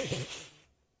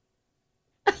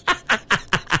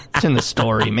 It's in the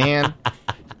story, man.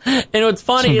 And what's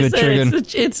funny is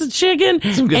that it's a chicken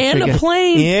and chicken. A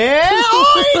plane. Yeah.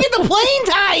 Oh, you get the plane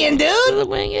tie-in, dude. Just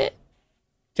wing it.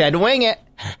 Had to wing it.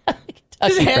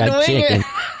 Just had to wing chicken. it.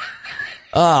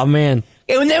 Oh, man.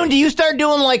 And then do you start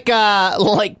doing like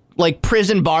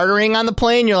prison bartering on the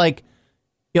plane? You're like,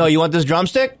 yo, you want this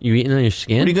drumstick? You eating on your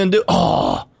skin? What are you going to do?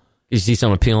 Oh. You see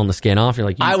someone peeling the skin off, you're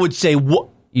like... I would say,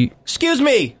 excuse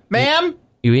me, ma'am?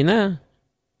 You eating that?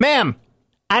 Ma'am,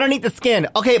 I don't eat the skin.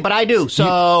 Okay, but I do,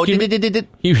 so... You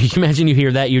imagine you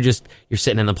hear that, you're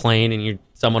sitting in the plane, and you're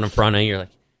someone in front of you, you're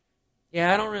like,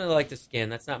 yeah, I don't really like the skin.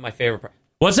 That's not my favorite part.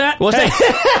 What's that? What's that?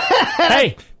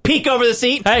 Hey! Peek over the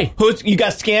seat. Hey! You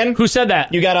got skin? Who said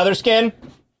that? You got other skin?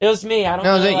 It was me. I don't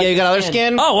know. Yeah, you got other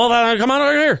skin? Oh, well, come on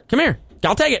over here. Come here.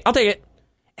 I'll take it.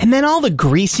 And then all the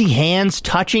greasy hands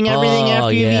touching everything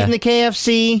after you've eaten the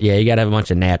KFC. Yeah, you got to have a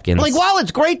bunch of napkins. Like, while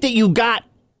it's great that you got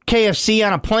KFC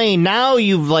on a plane, now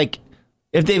you've, like,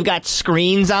 if they've got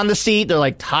screens on the seat, they're,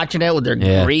 like, touching it with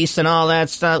their grease and all that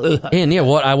stuff. Ugh. And,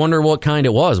 I wonder what kind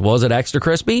it was. Was it extra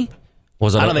crispy?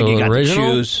 Was it I don't think you got to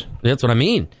choose. That's what I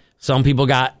mean. Some people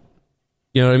got...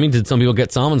 You know what I mean? Did some people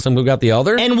get some and some people got the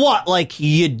other? And what? Like,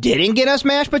 you didn't get us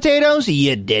mashed potatoes?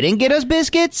 You didn't get us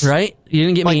biscuits? Right? You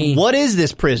didn't get me... What is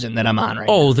this prison that I'm on right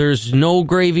now? Oh, there's no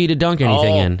gravy to dunk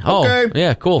anything in. Okay. Oh,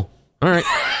 yeah, cool. All right.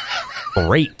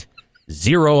 Great.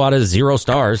 0 out of 0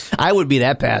 stars. I would be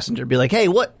that passenger. Be like, hey,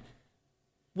 what?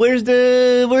 Where's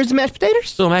the mashed potatoes?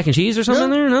 Still mac and cheese or something in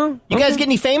there? No? You guys get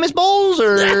any famous bowls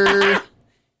or...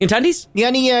 Tendies? You got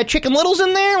any Chicken Littles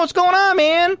in there? What's going on,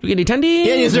 man? You get any tendies?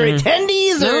 Yeah, is there any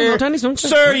tendies? No tendies. No.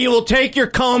 Sir, you will take your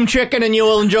comb chicken and you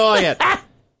will enjoy it.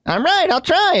 All right, I'll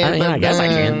try it. I guess I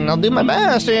can. I'll do my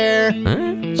best here.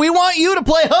 We want you to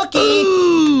play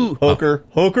hooky.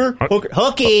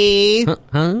 Hooky.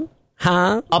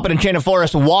 Huh? Up in Enchanted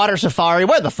Forest Water Safari,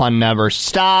 where the fun never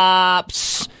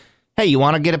stops. Hey, you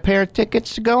want to get a pair of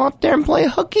tickets to go up there and play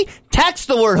hooky? Text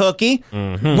the word hooky.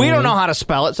 Mm-hmm. We don't know how to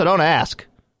spell it, so don't ask.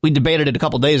 We debated it a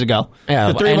couple days ago.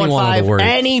 Yeah, the 315,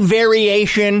 any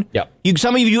variation. Yep.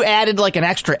 Some of you added like an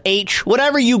extra H,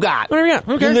 whatever you got. Whatever you got.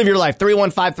 Okay. You live your life.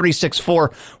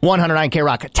 315-364-109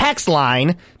 K-Rock. Text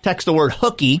line. Text the word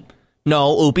hooky.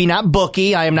 No, Oopie, not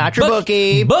bookie. I am not your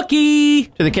bookie. Bookie.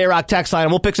 To the K-Rock text line,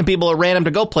 and we'll pick some people at random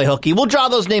to go play hooky. We'll draw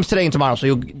those names today and tomorrow, so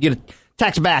you'll get a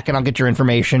text back, and I'll get your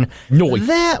information.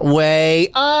 That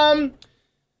way.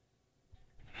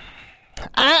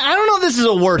 I don't know if this is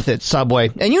a worth it, Subway.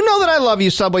 And you know that I love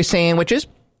you, Subway sandwiches.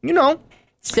 You know.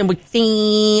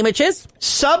 Sandwiches?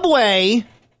 Subway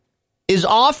is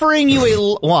offering you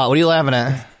a... What are you laughing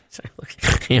at? Sorry, look.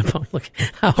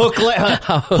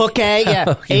 Hookeigh,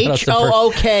 yeah.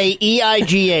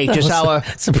 H-O-O-K-E-I-G-H is how a...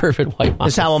 Suburban white mom.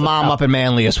 Is how a mom up in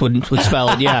Manlius would spell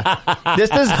it, yeah. This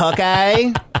is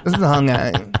Hookeigh. This is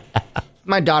Hookeigh.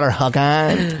 My daughter,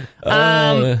 Hookeigh.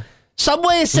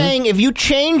 Subway is saying if you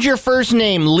change your first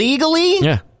name legally,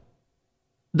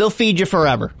 they'll feed you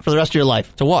forever for the rest of your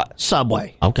life. To what?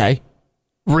 Subway. Okay.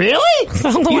 Really? What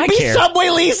the hell do I care? Subway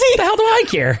Lisi? What the hell do I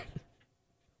care?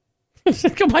 I guess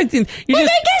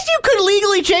you could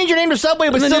legally change your name to Subway,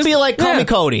 but still be like, call me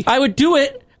Cody. I would do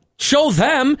it. Show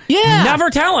them. Yeah.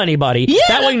 Never tell anybody. Yeah.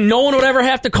 That way no one would ever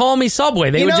have to call me Subway.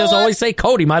 They would just always say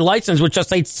Cody. My license would just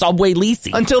say Subway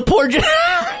Lisi. Until poor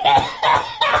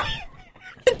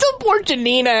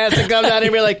Janina has to come down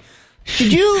and be like,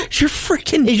 is your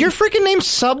freaking name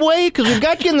Subway? Because we've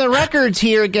got you in the records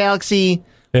here at Galaxy.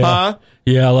 Yeah. Huh?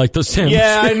 Yeah, I like those sandwiches.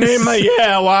 Yeah, I named my,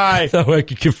 why? That way I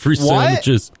could get free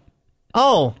sandwiches.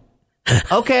 Oh,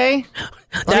 okay.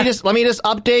 Let me just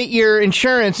update your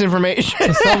insurance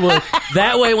information.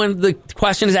 That way, when the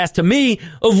question is asked to me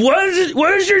of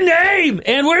where's your name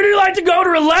and where do you like to go to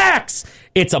relax,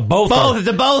 it's a bother. Both. It's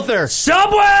a bother.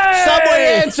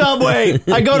 Subway and Subway.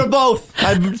 I go to both.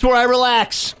 That's where I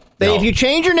relax. If you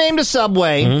change your name to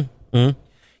Subway,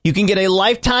 you can get a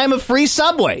lifetime of free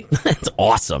Subway. That's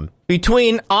awesome.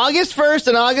 Between August 1st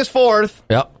and August 4th,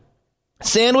 yep.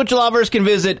 Sandwich lovers can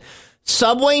visit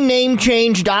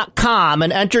subwaynamechange.com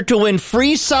and enter to win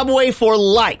free Subway for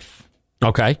life.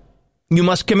 Okay. You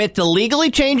must commit to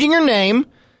legally changing your name.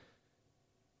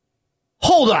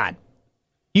 Hold on.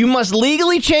 You must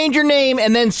legally change your name,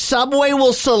 and then Subway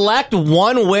will select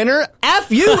one winner.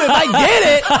 F you if I did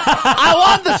it. I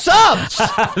want the subs.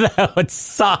 That would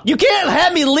suck. You can't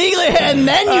have me legally, and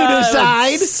then you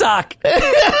decide. That would suck.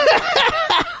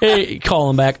 Hey, call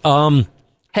him back.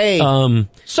 Hey,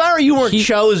 sorry you weren't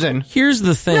chosen. Here's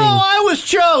the thing. No, I was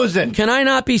chosen. Can I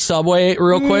not be Subway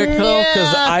real quick, though?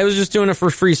 Because I was just doing it for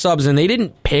free subs, and they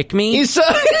didn't pick me.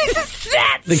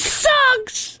 That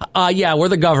sucks. Yeah, we're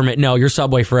the government. No, you're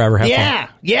Subway forever. Have fun.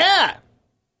 Yeah.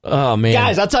 Oh, man.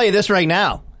 Guys, I'll tell you this right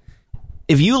now.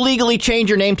 If you legally change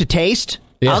your name to Taste,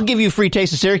 I'll give you free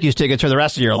Taste of Syracuse tickets for the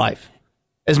rest of your life.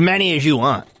 As many as you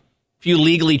want. If you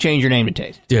legally change your name to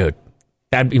Taste. Dude.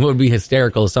 That would be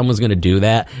hysterical if someone's going to do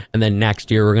that, and then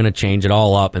next year we're going to change it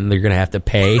all up, and they're going to have to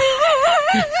pay.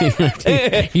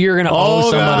 You're going to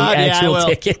owe somebody actual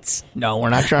tickets. No, we're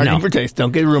not charging for Taste.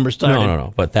 Don't get rumors started.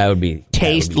 No. But that would be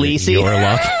Taste Lacey. Your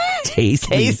luck. Taste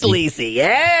Lacey.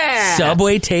 Yeah.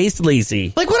 Subway Taste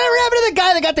Lacey. Like, whatever happened to the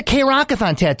guy that got the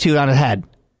K-Rockathon tattooed on his head?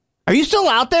 Are you still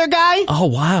out there, guy? Oh,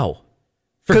 wow.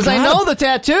 Because I know the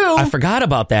tattoo. I forgot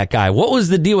about that guy. What was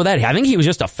the deal with that? I think he was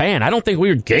just a fan. I don't think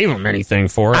we gave him anything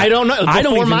for it. I don't know.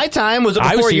 Before my time, was it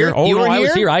before I was here? you were here? I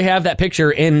was here. I have that picture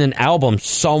in an album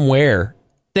somewhere.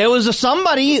 There was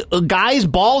a guy's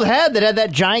bald head that had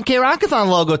that giant K-Rockathon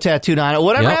logo tattooed on it.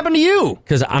 Whatever happened to you?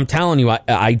 Because I'm telling you,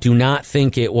 I do not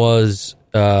think it was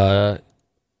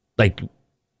like,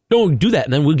 don't do that,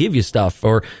 and then we'll give you stuff.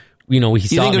 Or, he saw you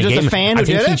think it was just a fan who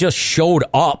did it? I think he just showed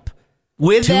up.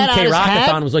 With that on his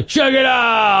K-Rockathon head? was like, check it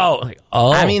out. Like,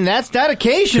 oh. I mean, that's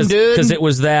dedication, dude. Because it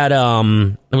was that,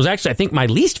 it was actually, I think, my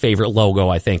least favorite logo,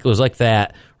 I think. It was like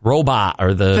that robot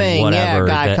or the thing, whatever.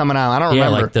 Guy coming out. I don't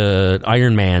remember. Yeah, like the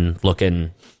Iron Man looking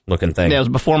thing. Yeah, it was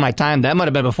before my time. That might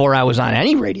have been before I was on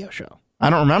any radio show. I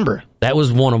don't remember. That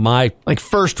was one of my...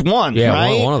 first ones, yeah,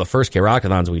 right? one of the first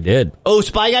K-Rockathons we did. Oh,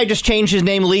 Spy Guy just changed his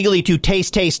name legally to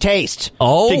Taste.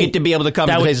 Oh. To get to be able to come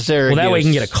to Taste of Syracuse. Well, that way he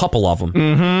can get a couple of them.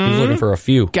 Mm-hmm. He was looking for a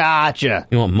few. Gotcha.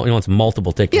 He wants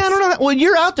multiple tickets. Yeah, I don't know. Well,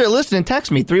 you're out there listening. Text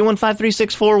me,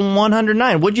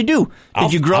 315-364-109. What'd you do?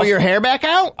 Did you grow your hair back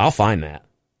out? I'll find that.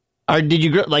 Or did you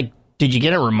get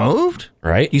it removed?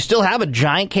 Right. You still have a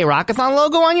giant K-Rockathon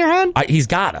logo on your head? He's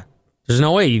gotta. There's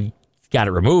no way you got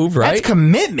it removed, right? That's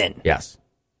commitment. Yes.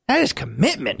 That is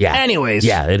commitment. Yeah. Anyways.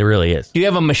 Yeah, it really is. Do you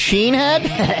have a machine head? Do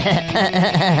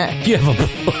you have a...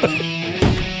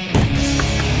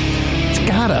 It's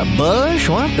got a bush?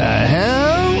 What the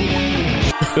hell?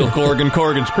 Bill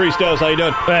Corgan's Creased House. How you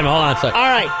doing? Wait a minute, hold on a second. All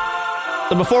right.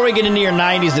 So before we get into your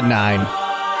 90s at 9,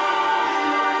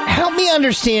 help me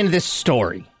understand this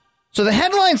story. So the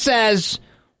headline says,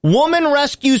 woman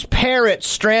rescues parrot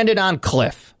stranded on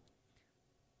cliff.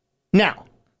 Now,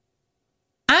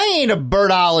 I ain't a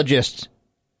birdologist,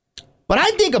 but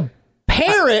I think a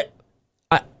parrot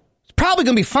is probably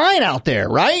going to be fine out there,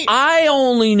 right? I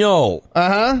only know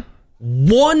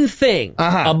one thing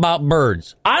about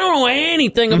birds. I don't know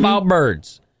anything about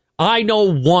birds. I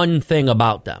know one thing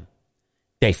about them.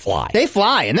 They fly. They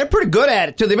fly, and they're pretty good at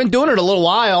it, too. They've been doing it a little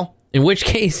while. In which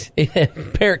case, if a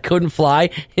parrot couldn't fly,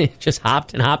 it just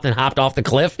hopped off the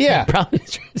cliff. Yeah. Probably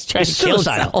just trying to kill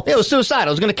himself. It was suicidal.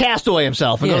 It was going to cast away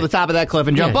himself and go to the top of that cliff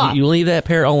and jump off. You leave that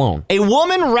parrot alone. A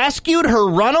woman rescued her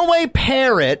runaway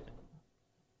parrot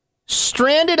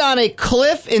stranded on a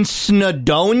cliff in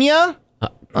Snowdonia.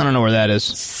 I don't know where that is.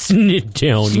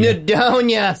 Snowdonia.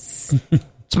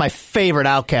 It's my favorite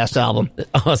Outkast album.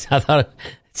 Oh, I thought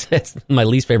it's my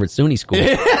least favorite SUNY school.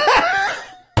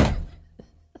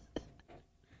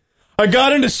 I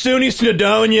got into SUNY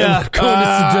Snowdonia.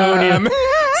 I'm going to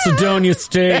Snowdonia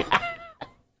State.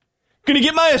 Gonna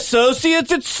get my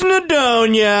associates at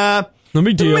Snowdonia. Let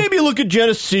me deal. Maybe look at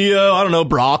Geneseo. I don't know,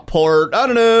 Brockport. I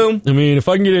don't know. I mean, if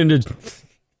I can get into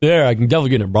there, I can definitely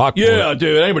get into Brockport. Yeah,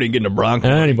 dude. Anybody can get into Brockport.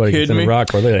 Anybody gets into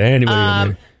Brockport. Look at anybody in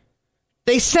there.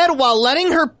 They said while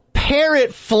letting her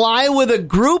parrot fly with a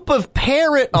group of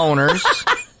parrot owners...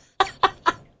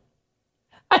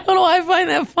 I don't know why I find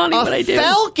that funny, but I do. A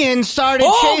falcon started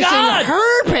chasing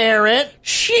her parrot.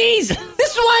 Jeez.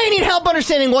 This is why I need help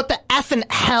understanding what the effing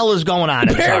hell is going on.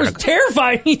 The parrot was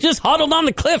terrified. He just huddled on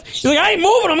the cliff. He's like, I ain't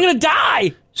moving. I'm going to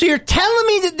die. So you're telling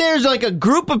me that there's like a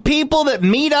group of people that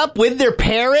meet up with their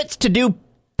parrots to do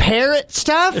parrot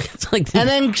stuff? It's like and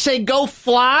then say, go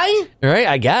fly? Right,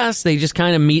 I guess. They just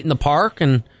kind of meet in the park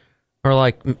and or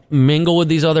like mingle with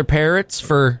these other parrots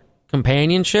for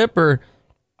companionship or...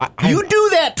 You do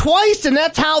that twice, and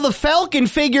that's how the Falcon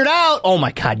figured out. Oh,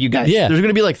 my God, you guys. Yeah. There's going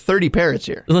to be like 30 parrots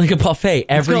here. Like a buffet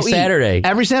every Saturday.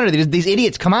 Every Saturday. These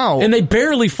idiots come out. And they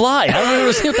barely fly. I don't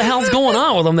understand what the hell's going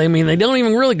on with them. I mean, they don't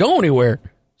even really go anywhere.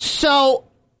 So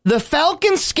the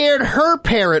Falcon scared her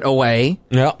parrot away.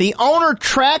 Yep. The owner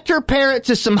tracked her parrot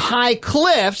to some high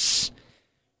cliffs.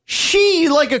 She,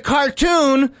 like a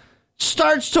cartoon,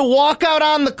 starts to walk out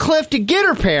on the cliff to get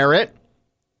her parrot.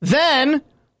 Then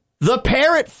the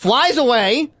parrot flies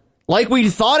away like we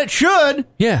thought it should.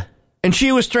 Yeah. And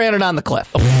she was stranded on the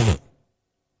cliff.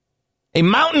 A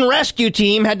mountain rescue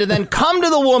team had to then come to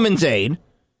the woman's aid.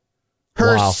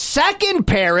 Her second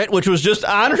parrot, which was just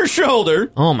on her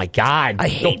shoulder. Oh, my God. I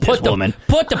hate this woman.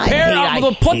 Put the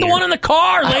parrot put the one in the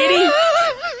car, lady.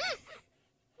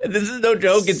 This is no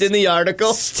joke. It's in the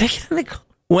article. Stick it in the car.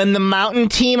 When the mountain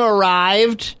team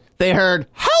arrived, they heard,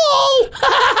 hello!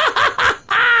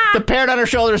 The parrot on her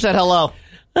shoulder said hello.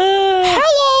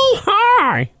 Hello!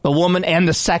 Hi! The woman and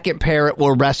the second parrot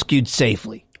were rescued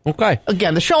safely. Okay.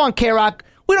 Again, the show on K-Rock,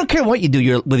 we don't care what you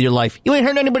do with your life. You ain't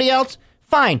hurting anybody else?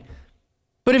 Fine.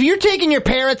 But if you're taking your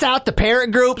parrots out to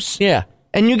parrot groups,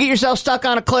 and you get yourself stuck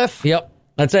on a cliff,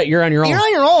 that's it. You're on your own. You're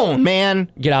on your own,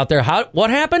 man. Get out there.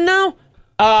 What happened now?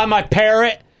 My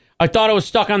parrot. I thought it was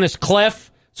stuck on this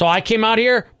cliff, so I came out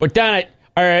here. But then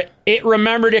it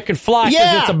remembered it could fly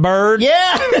because it's a bird.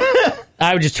 Yeah.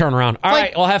 I would just turn around. All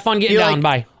right. Well, have fun getting down.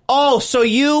 Bye. Oh, so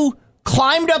you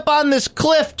climbed up on this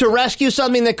cliff to rescue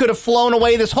something that could have flown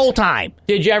away this whole time.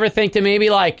 Did you ever think to maybe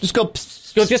just go?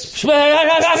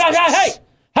 Hey!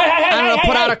 I don't know,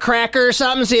 put out a cracker or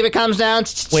something, see if it comes down.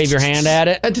 Wave your hand at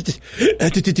it.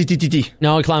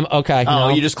 No, we climb. Okay. Oh,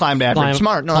 you just climbed after it.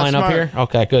 Smart. No, that's smart. Up here?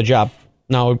 Okay, good job.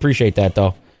 No, we appreciate that,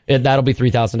 though. That'll be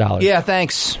 $3,000. Yeah,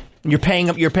 thanks. You're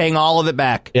paying all of it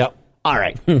back. Yep. All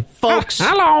right. Folks.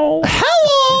 Hello.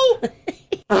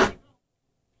 Hello.